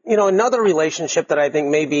 And, another relationship that I think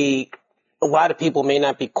maybe a lot of people may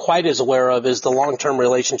not be quite as aware of is the long-term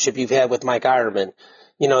relationship you've had with Mike Ironman.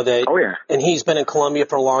 Oh, yeah. And he's been in Columbia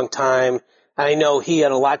for a long time. I know he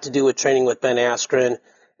had a lot to do with training with Ben Askren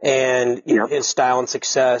and his style and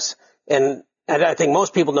success. And I think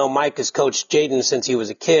most people know Mike has coached Jaden since he was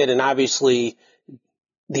a kid. And obviously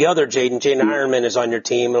the other Jaden Ironman is on your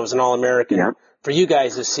team. It was an All-American for you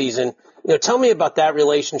guys this season. Tell me about that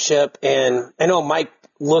relationship. And I know Mike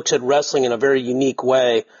looks at wrestling in a very unique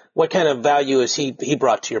way. What kind of value has he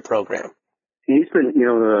brought to your program? He's been,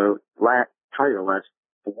 the last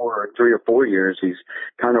 3 or 4 years, he's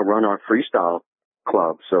kind of run our freestyle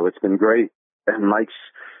club. So it's been great. And Mike's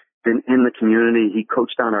been in the community. He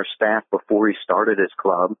coached on our staff before he started his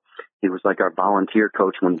club. He was like our volunteer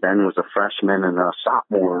coach when Ben was a freshman and a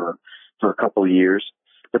sophomore for a couple of years.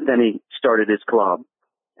 But then he started his club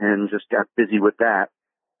and just got busy with that.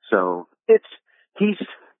 So he's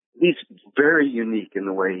very unique in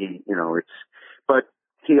the way but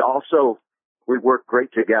he also, we work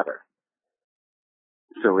great together.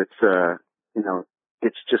 So it's an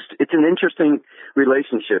interesting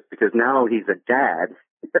relationship, because now he's a dad.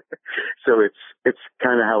 So it's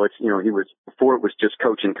kind of how he was before. It was just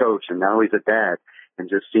coach, and now he's a dad, and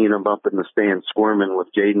just seeing him up in the stand squirming with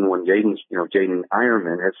Jaden when Jaden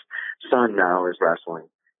Ironman, his son now, is wrestling.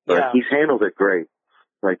 But he's handled it great.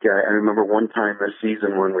 Like I remember one time this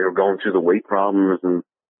season when we were going through the weight problems, and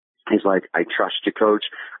he's like, "I trust you, coach.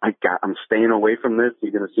 I'm staying away from this.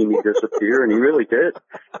 You're going to see me disappear." And he really did.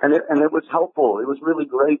 And it was helpful. It was really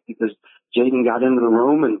great, because Jaden got into the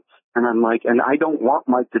room, and I'm like, and I don't want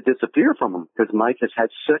Mike to disappear from him, because Mike has had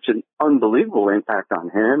such an unbelievable impact on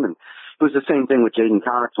him. And it was the same thing with Jaden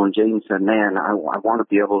Cox when Jaden said, "Man, I want to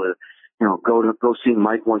be able to, go see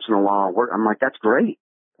Mike once in a while." I'm like, "That's great."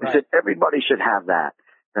 I said, everybody should have that.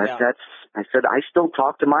 I said, I still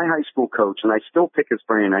talk to my high school coach, and I still pick his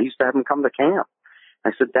brain. I used to have him come to camp. I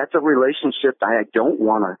said, that's a relationship that I don't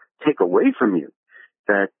want to take away from you.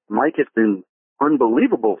 That Mike has been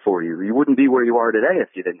unbelievable for you. You wouldn't be where you are today if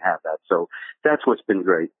you didn't have that. So that's what's been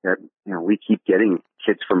great. That, we keep getting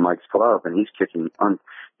kids from Mike's club, and he's kicking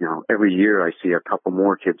every year I see a couple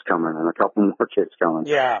more kids coming and a couple more kids coming.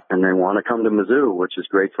 Yeah. And they want to come to Mizzou, which is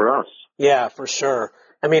great for us. Yeah, for sure.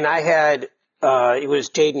 I mean, I had, it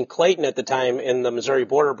was Jaden Clayton at the time in the Missouri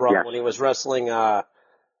Border Brawl when he was wrestling,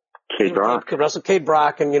 Cade Brock. He wrestled Cade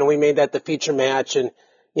Brock, and, we made that the feature match. And,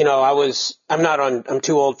 I'm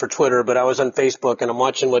too old for Twitter, but I was on Facebook, and I'm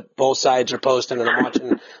watching what both sides are posting, and I'm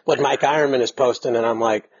watching what Mike Ironman is posting, and I'm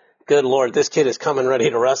like, good Lord, this kid is coming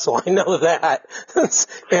ready to wrestle. I know that.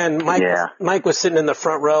 And Mike was sitting in the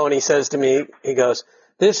front row, and he says to me, he goes,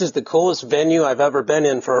 "This is the coolest venue I've ever been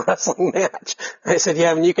in for a wrestling match." I said,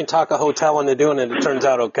 "Yeah, and you can talk a hotel into doing it. It turns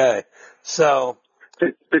out okay." So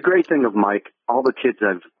the great thing of Mike, all the kids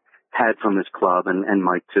I've had from his club, and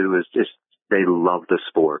Mike too, is just they love the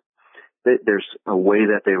sport. There's a way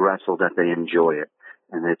that they wrestle that they enjoy it.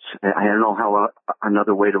 And I don't know how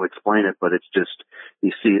another way to explain it, but it's just,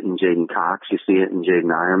 you see it in Jaden Cox, you see it in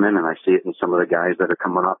Jaden Ironman, and I see it in some of the guys that are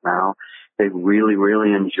coming up now. They really,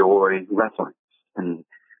 really enjoy wrestling. And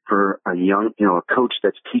for a young, a coach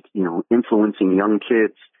that's influencing young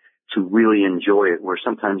kids to really enjoy it, where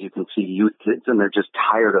sometimes you can see youth kids and they're just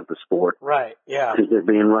tired of the sport. Right, yeah. Because they're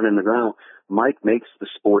being run in the ground. Mike makes the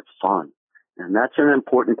sport fun. And that's an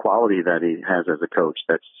important quality that he has as a coach.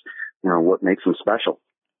 That's, what makes him special.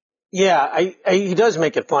 Yeah, he does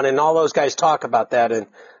make it fun, and all those guys talk about that, and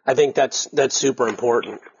I think that's super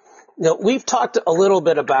important. We've talked a little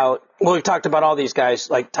bit about, we've talked about all these guys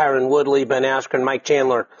like Tyron Woodley, Ben Askren, Mike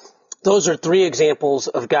Chandler. Those are three examples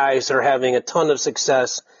of guys that are having a ton of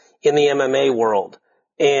success in the MMA world.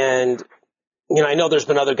 And, I know there's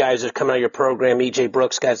been other guys that have come out of your program, EJ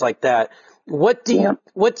Brooks, guys like that. What do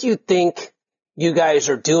you think you guys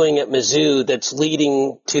are doing at Mizzou that's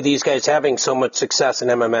leading to these guys having so much success in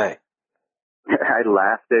MMA? I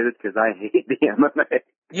laugh, David, because I hate the MMA.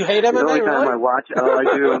 You hate MMA, the only time really? I watch it,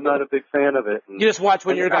 I do. I'm not a big fan of it. You just watch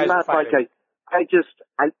when your guys are fighting. I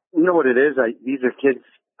you know what it is? These are kids.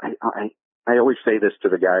 I say this to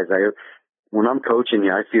the guys. When I'm coaching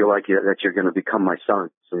you, I feel like that you're going to become my son,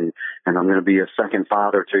 and I'm going to be a second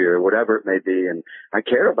father to you, or whatever it may be. And I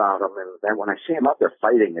care about them. And then when I see them out there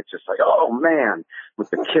fighting, it's just like, oh man, with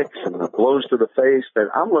the kicks and the blows to the face, that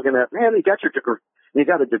I'm looking at, man, you got your degree, you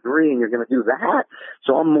got a degree, and you're going to do that.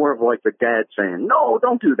 So I'm more of like the dad saying, no,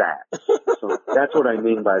 don't do that. So that's what I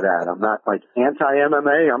mean by that. I'm not like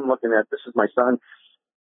anti-MMA. I'm looking at, this is my son.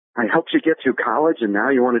 I helped you get through college, and now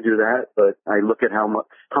you want to do that. But I look at how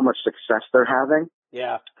much success they're having.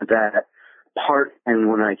 Yeah. That part,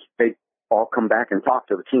 and when they all come back and talk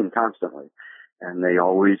to the team constantly, and they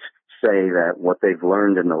always say that what they've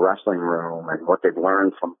learned in the wrestling room and what they've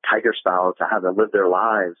learned from Tiger Style to how to live their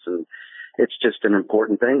lives, and it's just an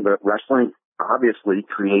important thing. But wrestling obviously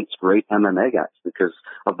creates great MMA guys because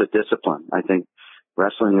of the discipline. I think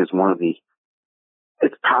wrestling is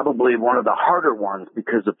it's probably one of the harder ones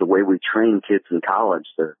because of the way we train kids in college,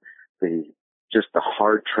 just the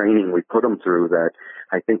hard training we put them through, that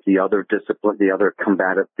I think the other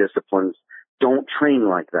combative disciplines don't train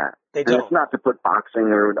like that. They don't. And it's not to put boxing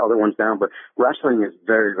or other ones down, but wrestling is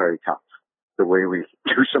very, very tough, the way we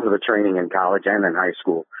do some of the training in college and in high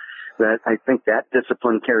school. That I think that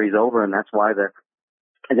discipline carries over, and that's why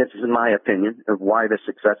and this is my opinion of why the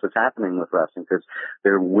success is happening with wrestling, because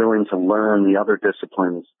they're willing to learn the other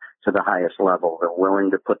disciplines to the highest level. They're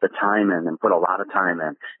willing to put the time in and put a lot of time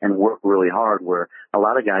in and work really hard, where a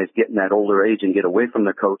lot of guys get in that older age and get away from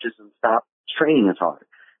their coaches and stop training as hard.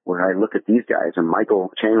 Where I look at these guys, and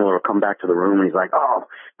Michael Chandler will come back to the room and he's like, oh,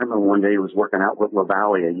 I remember one day he was working out with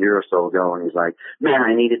LaValle a year or so ago, and he's like, man,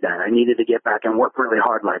 I needed that. I needed to get back and work really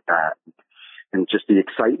hard like that. And just the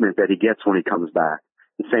excitement that he gets when he comes back.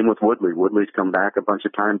 The same with Woodley. Woodley's come back a bunch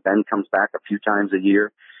of times. Ben comes back a few times a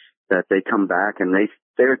year. That they come back, and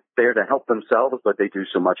they're there to help themselves, but they do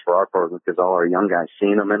so much for our program because all our young guys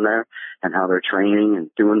seeing them in there and how they're training and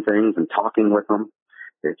doing things and talking with them.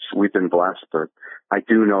 We've been blessed, but I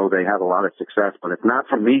do know they have a lot of success, but it's not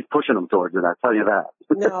from me pushing them towards it. I'll tell you that.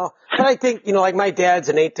 No, but I think, like my dad's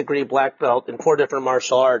an 8th degree black belt in 4 different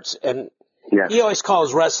martial arts, and he always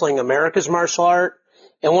calls wrestling America's martial art.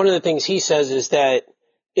 And one of the things he says is that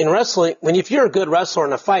in wrestling, if you're a good wrestler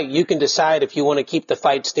in a fight, you can decide if you want to keep the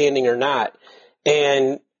fight standing or not.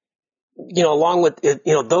 And, along with,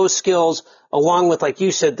 those skills, along with, like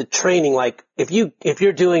you said, the training, like if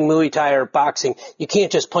you're doing Muay Thai or boxing, you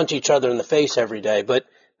can't just punch each other in the face every day. But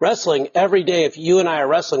wrestling, every day, if you and I are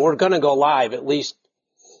wrestling, we're going to go live at least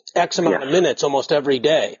X amount of minutes almost every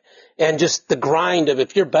day. And just the grind of,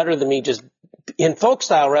 if you're better than me, just in folk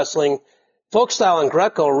style wrestling, folk style and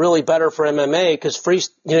Greco are really better for MMA because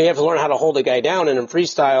you have to learn how to hold a guy down, and in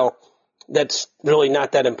freestyle, that's really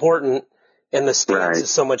not that important, and the stance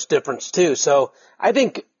is so much different too. So I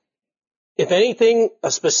think, if anything,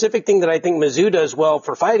 a specific thing that I think Mizzou does well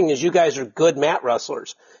for fighting is you guys are good mat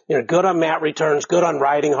wrestlers. Good on mat returns, good on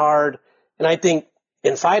riding hard, and I think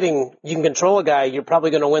in fighting, you can control a guy, you're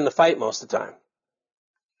probably going to win the fight most of the time.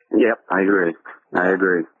 Yep, I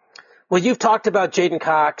agree. Well, you've talked about J'den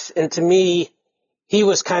Cox, and to me, he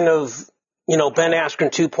was kind of, Ben Askren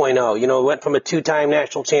 2.0. Went from a 2-time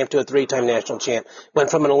national champ to a 3-time national champ.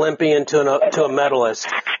 Went from an Olympian to a medalist.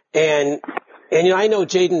 And I know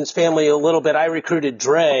J'den's family a little bit. I recruited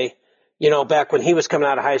Dre, back when he was coming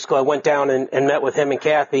out of high school. I went down and met with him and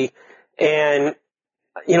Kathy. And,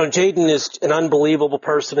 J'den is an unbelievable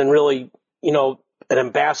person and really, an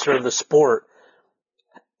ambassador of the sport.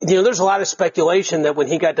 There's a lot of speculation that when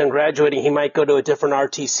he got done graduating, he might go to a different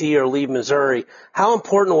RTC or leave Missouri. How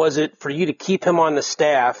important was it for you to keep him on the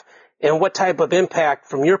staff, and what type of impact,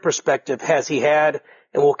 from your perspective, has he had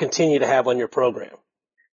and will continue to have on your program?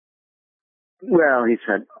 Well, he's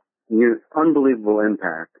had unbelievable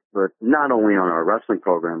impact, but not only on our wrestling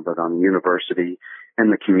program, but on the university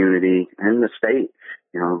and the community and the state.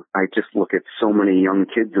 I just look at so many young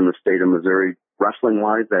kids in the state of Missouri,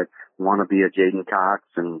 wrestling-wise, that want to be a J'den Cox,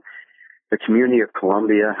 and the community of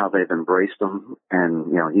Columbia, how they've embraced him. And,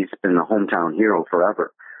 he's been a hometown hero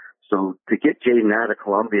forever. So to get J'den out of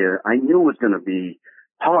Columbia, I knew it was going to be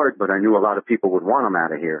hard, but I knew a lot of people would want him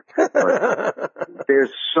out of here. But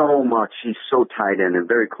there's so much. He's so tied in and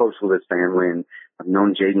very close with his family. And I've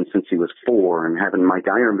known J'den since he was 4, and having Mike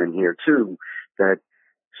Ironman here too, that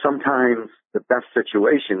sometimes the best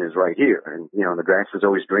situation is right here. And, the grass is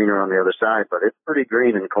always greener on the other side, but it's pretty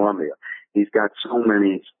green in Columbia. He's got so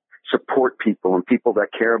many support people and people that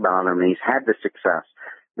care about him. And he's had the success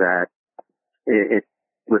that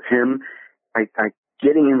with him,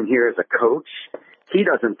 getting him here as a coach, he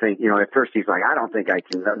doesn't think, at first he's like, I don't think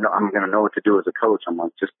I'm going to know what to do as a coach. I'm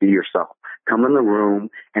like, just be yourself. Come in the room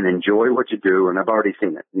and enjoy what you do. And I've already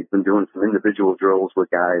seen it. He's been doing some individual drills with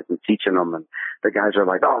guys and teaching them. And the guys are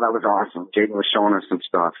like, oh, that was awesome. Jaden was showing us some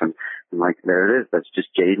stuff. And I'm like, there it is. That's just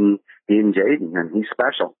Jaden being Jaden. And he's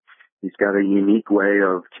special. He's got a unique way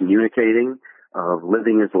of communicating, of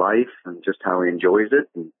living his life and just how he enjoys it.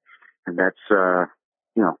 And that's,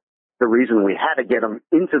 the reason we had to get him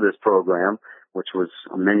into this program, which was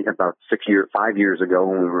about 5 years ago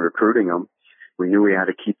when we were recruiting him. We knew we had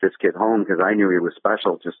to keep this kid home because I knew he was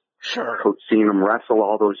special. Just seeing him wrestle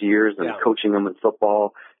all those years and coaching him in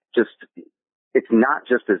football. It's not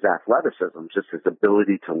just his athleticism, just his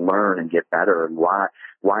ability to learn and get better and why,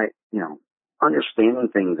 understanding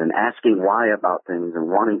things and asking why about things and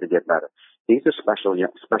wanting to get better. He's a special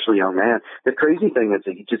young man. The crazy thing is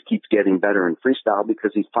that he just keeps getting better in freestyle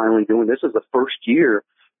because he's finally this is the first year,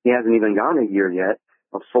 he hasn't even gone a year yet,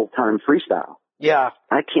 of full-time freestyle. Yeah.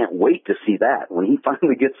 I can't wait to see that when he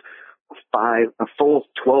finally gets a full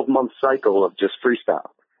 12-month cycle of just freestyle.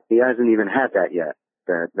 He hasn't even had that yet.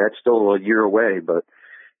 That's still a year away, but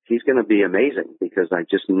he's going to be amazing because I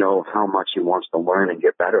just know how much he wants to learn and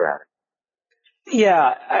get better at it.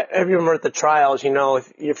 Yeah, I remember at the trials,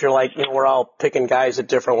 if you're like, we're all picking guys at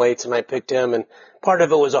different weights, and I picked him, and part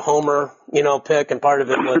of it was a homer, pick, and part of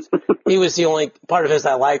it was he was the only part of it is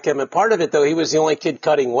I liked him, and part of it though he was the only kid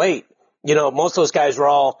cutting weight. Most of those guys were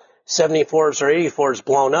all 74s or 84s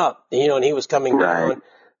blown up, and he was coming down.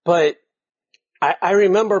 But I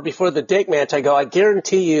remember before the Dake match, I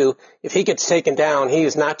guarantee you, if he gets taken down, he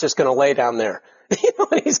is not just going to lay down there.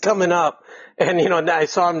 He's coming up. And, I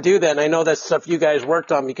saw him do that. And I know that's stuff you guys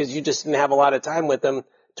worked on because you just didn't have a lot of time with him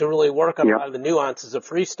to really work on a lot of the nuances of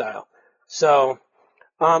freestyle. So,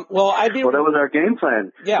 that was our game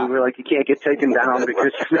plan. Yeah. We were like, you can't get taken down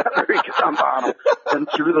because you're not very good on bottom. And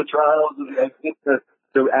through the trials, and I think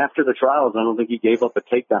after the trials, I don't think he gave up a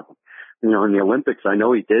takedown. In the Olympics, I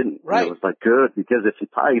know he didn't. Right. And it was like, good, because if he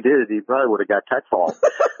probably did, he probably would have got tech fall.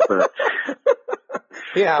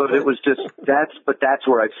 But it was just, that's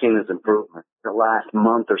where I've seen his improvement. The last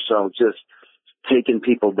month or so, just taking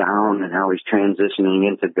people down and how he's transitioning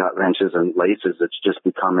into gut wrenches and laces. It's just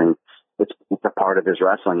becoming, it's a part of his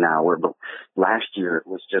wrestling now. Where last year it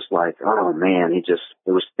was just like, oh man, he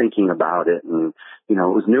was thinking about it and, it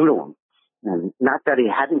was new to him. And not that he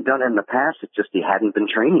hadn't done it in the past, it's just he hadn't been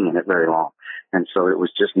training in it very long. And so it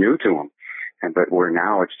was just new to him. But where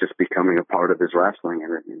now it's just becoming a part of his wrestling.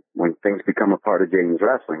 And when things become a part of Jaden's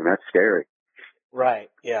wrestling, that's scary. Right,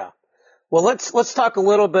 yeah. Well, let's talk a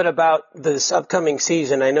little bit about this upcoming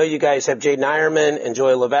season. I know you guys have Jaden Ironman and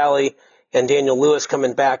Joey LaValle and Daniel Lewis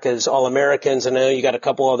coming back as All-Americans. And I know you got a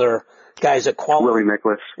couple other guys that qualify. Willie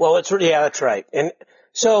Miklas. Well, that's right. And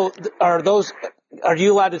so are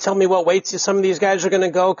you allowed to tell me what weights some of these guys are going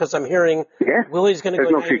to go? Because I'm hearing Willie's going to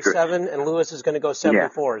go 97 and Lewis is going to go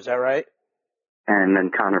 74. Is that right? And then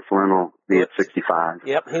Connor Flynn will be at 65.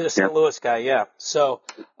 Yep, he's a St. Louis guy, yeah. So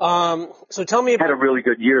tell me about... Had a really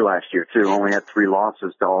good year last year, too. Only had 3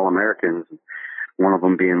 losses to All-Americans, one of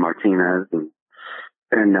them being Martinez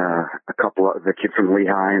and a couple of the kid from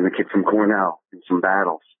Lehigh and the kid from Cornell in some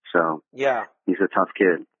battles. So yeah, he's a tough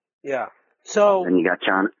kid. Yeah. So... And you got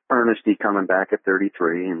John Ernesty coming back at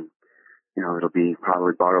 33, and, it'll be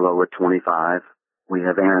probably Barlow at 25. We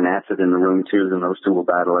have Aaron Acid in the room, too, and those two will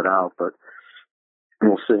battle it out, but...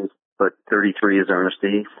 We'll see. But 33 is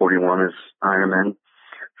Ernesty, 41 is Ironman.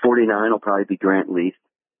 49 will probably be Grant Leith,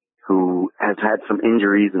 who has had some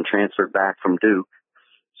injuries and transferred back from Duke.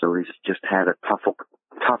 So he's just had a tough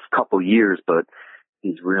couple years, but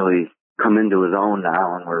he's really come into his own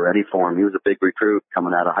now, and we're ready for him. He was a big recruit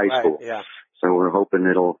coming out of high school. Yeah. So we're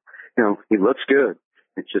hoping he looks good.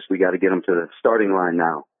 It's just we got to get him to the starting line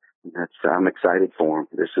now. I'm excited for him.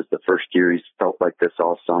 This is the first year he's felt like this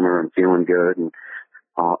all summer and feeling good, and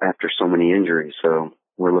after so many injuries. So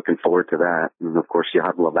we're looking forward to that. And of course you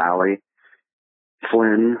have LaValle,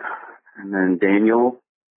 Flynn, and then Daniel,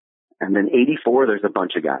 and then 84, there's a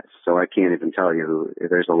bunch of guys. So I can't even tell you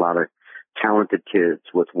there's a lot of talented kids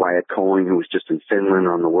with Wyatt Coing, who was just in Finland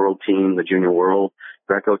on the world team, the junior world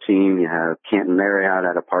Greco team. You have Canton Marriott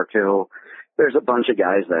out of Park Hill. There's a bunch of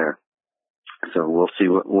guys there. So we'll see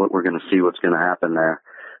what we're going to see what's going to happen there.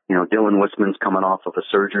 Dylan Wisman's coming off of a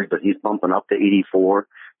surgery, but he's bumping up to 84,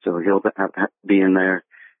 so he'll be in there.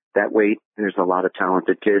 That weight, there's a lot of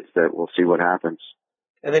talented kids that we'll see what happens.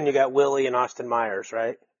 And then you got Willie and Austin Myers,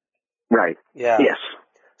 right? Right. Yeah. Yes.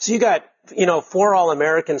 So you got, 4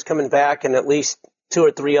 All-Americans coming back and at least 2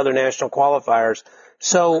 or 3 other national qualifiers.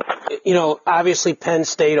 So, obviously Penn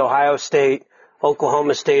State, Ohio State,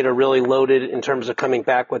 Oklahoma State are really loaded in terms of coming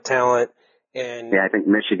back with talent. And I think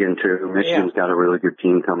Michigan too. Michigan's got a really good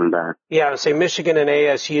team coming back. Yeah, I would say Michigan and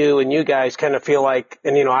ASU, and you guys kind of feel like,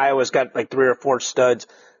 and Iowa's got like 3 or 4 studs.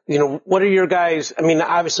 What are your guys? I mean,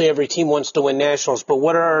 obviously every team wants to win nationals, but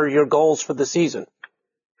what are your goals for the season?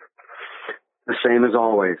 The same as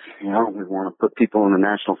always. We want to put people in the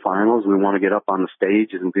national finals. We want to get up on the stage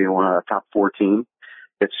and be one of the top 4 teams.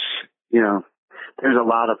 It's, there's a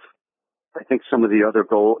lot of, I think some of the other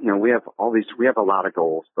goals, we have a lot of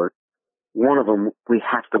goals, but one of them, we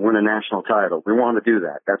have to win a national title. We want to do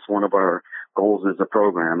that. That's one of our goals as a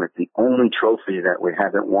program. It's the only trophy that we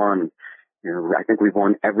haven't won. I think we've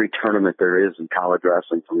won every tournament there is in college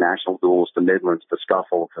wrestling, from national duels to Midlands to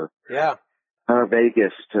Scuffle to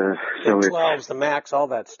Vegas to the 12s, the Max, all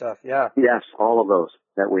that stuff. Yeah. Yes, all of those.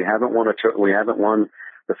 That we haven't won we haven't won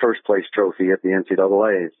the first place trophy at the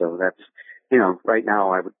NCAA. So that's right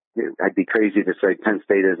now I'd be crazy to say Penn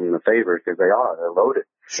State isn't the favorite, because they're loaded.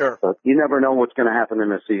 Sure. But you never know what's going to happen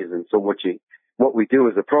in a season. So what we do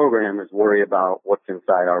as a program is worry about what's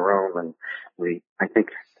inside our room. And I think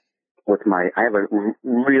I have a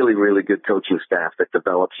really, really good coaching staff that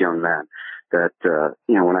develops young men that,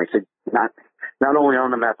 when I say not only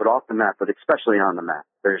on the mat, but off the mat, but especially on the mat,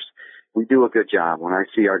 we do a good job. When I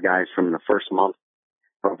see our guys from the first month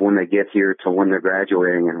of when they get here to when they're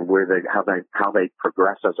graduating, and how they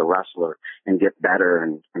progress as a wrestler and get better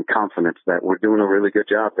and confidence, that we're doing a really good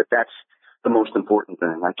job. That's the most important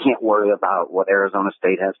thing. I can't worry about what Arizona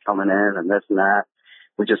State has coming in and this and that.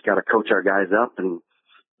 We just got to coach our guys up, and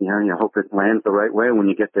you hope it lands the right way when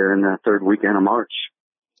you get there in the 3rd weekend of March.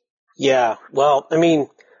 Yeah. Well, I mean,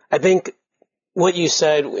 I think what you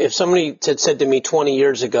said, if somebody had said to me 20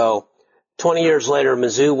 years ago, 20 years later,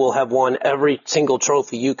 Mizzou will have won every single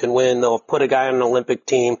trophy you can win. They'll put a guy on an Olympic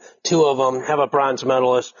team, 2 of them, have a bronze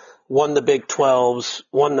medalist, won the Big 12s,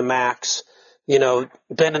 won the Max,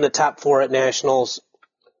 been in the top 4 at nationals.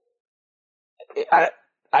 I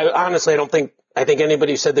honestly, I think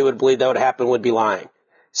anybody who said they would believe that would happen would be lying.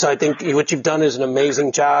 So I think what you've done is an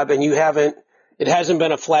amazing job, and it hasn't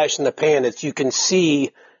been a flash in the pan. You can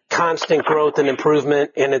see constant growth and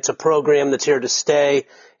improvement, and it's a program that's here to stay,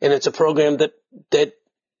 and it's a program that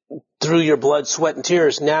through your blood, sweat, and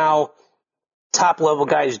tears, now top-level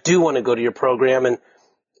guys do want to go to your program. And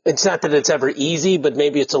it's not that it's ever easy, but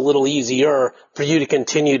maybe it's a little easier for you to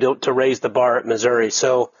continue to raise the bar at Missouri.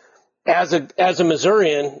 So as a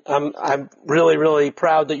Missourian, I'm really, really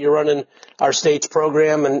proud that you're running our state's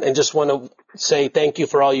program, and just want to say thank you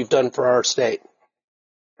for all you've done for our state.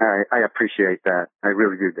 I appreciate that. I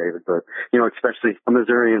really do, David. But, especially a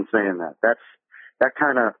Missourian saying that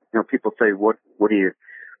kind of, people say, what do you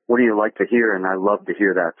like to hear? And I love to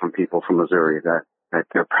hear that from people from Missouri, that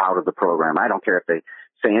they're proud of the program. I don't care if they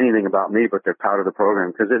say anything about me, but they're proud of the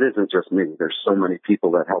program, because it isn't just me. There's so many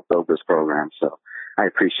people that help build this program. So I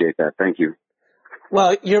appreciate that. Thank you.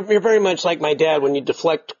 Well, you're very much like my dad when you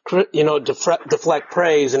deflect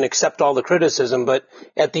praise and accept all the criticism. But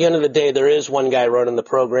at the end of the day, there is one guy running the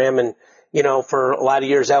program. And, for a lot of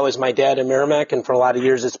years, that was my dad at Merrimack. And for a lot of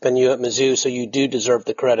years, it's been you at Mizzou. So you do deserve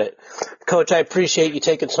the credit. Coach, I appreciate you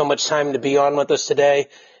taking so much time to be on with us today.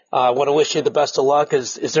 I want to wish you the best of luck.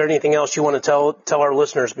 Is there anything else you want to tell our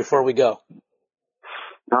listeners before we go?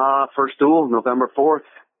 First duel, November 4th.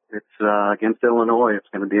 It's against Illinois. It's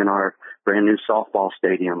going to be in our brand new softball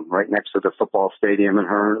stadium right next to the football stadium in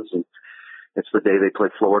Hearns. And it's the day they play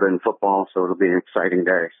Florida in football, so it'll be an exciting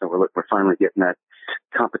day. So we're finally getting that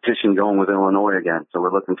competition going with Illinois again. So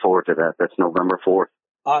we're looking forward to that. That's November 4th.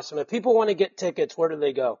 Awesome. If people want to get tickets, where do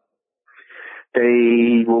they go?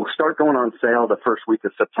 They will start going on sale the first week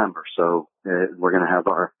of September. So we're going to have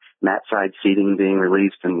our mat side seating being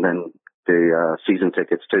released, and then the season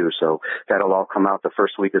tickets too. So that'll all come out the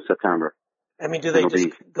first week of September. I mean, do they just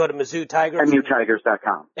go to Mizzou Tigers?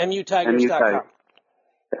 MUTigers.com. MUTigers.com.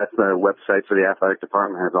 That's the website for the athletic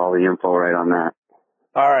department. Has all the info right on that.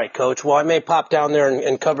 All right, Coach. Well, I may pop down there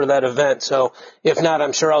and cover that event. So if not,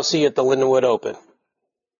 I'm sure I'll see you at the Lindenwood Open.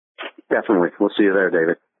 Definitely. We'll see you there,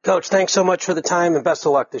 David. Coach, thanks so much for the time, and best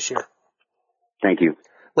of luck this year. Thank you.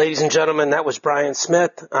 Ladies and gentlemen, that was Brian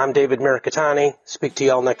Smith. I'm David Miricatani. Speak to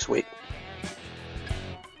you all next week.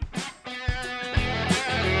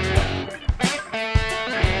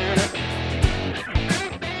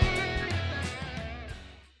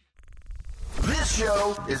 This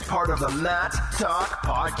show is part of the Mat Talk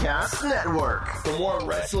Podcast Network. For more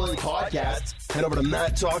wrestling podcasts, head over to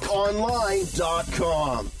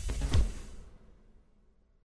MatTalkOnline.com.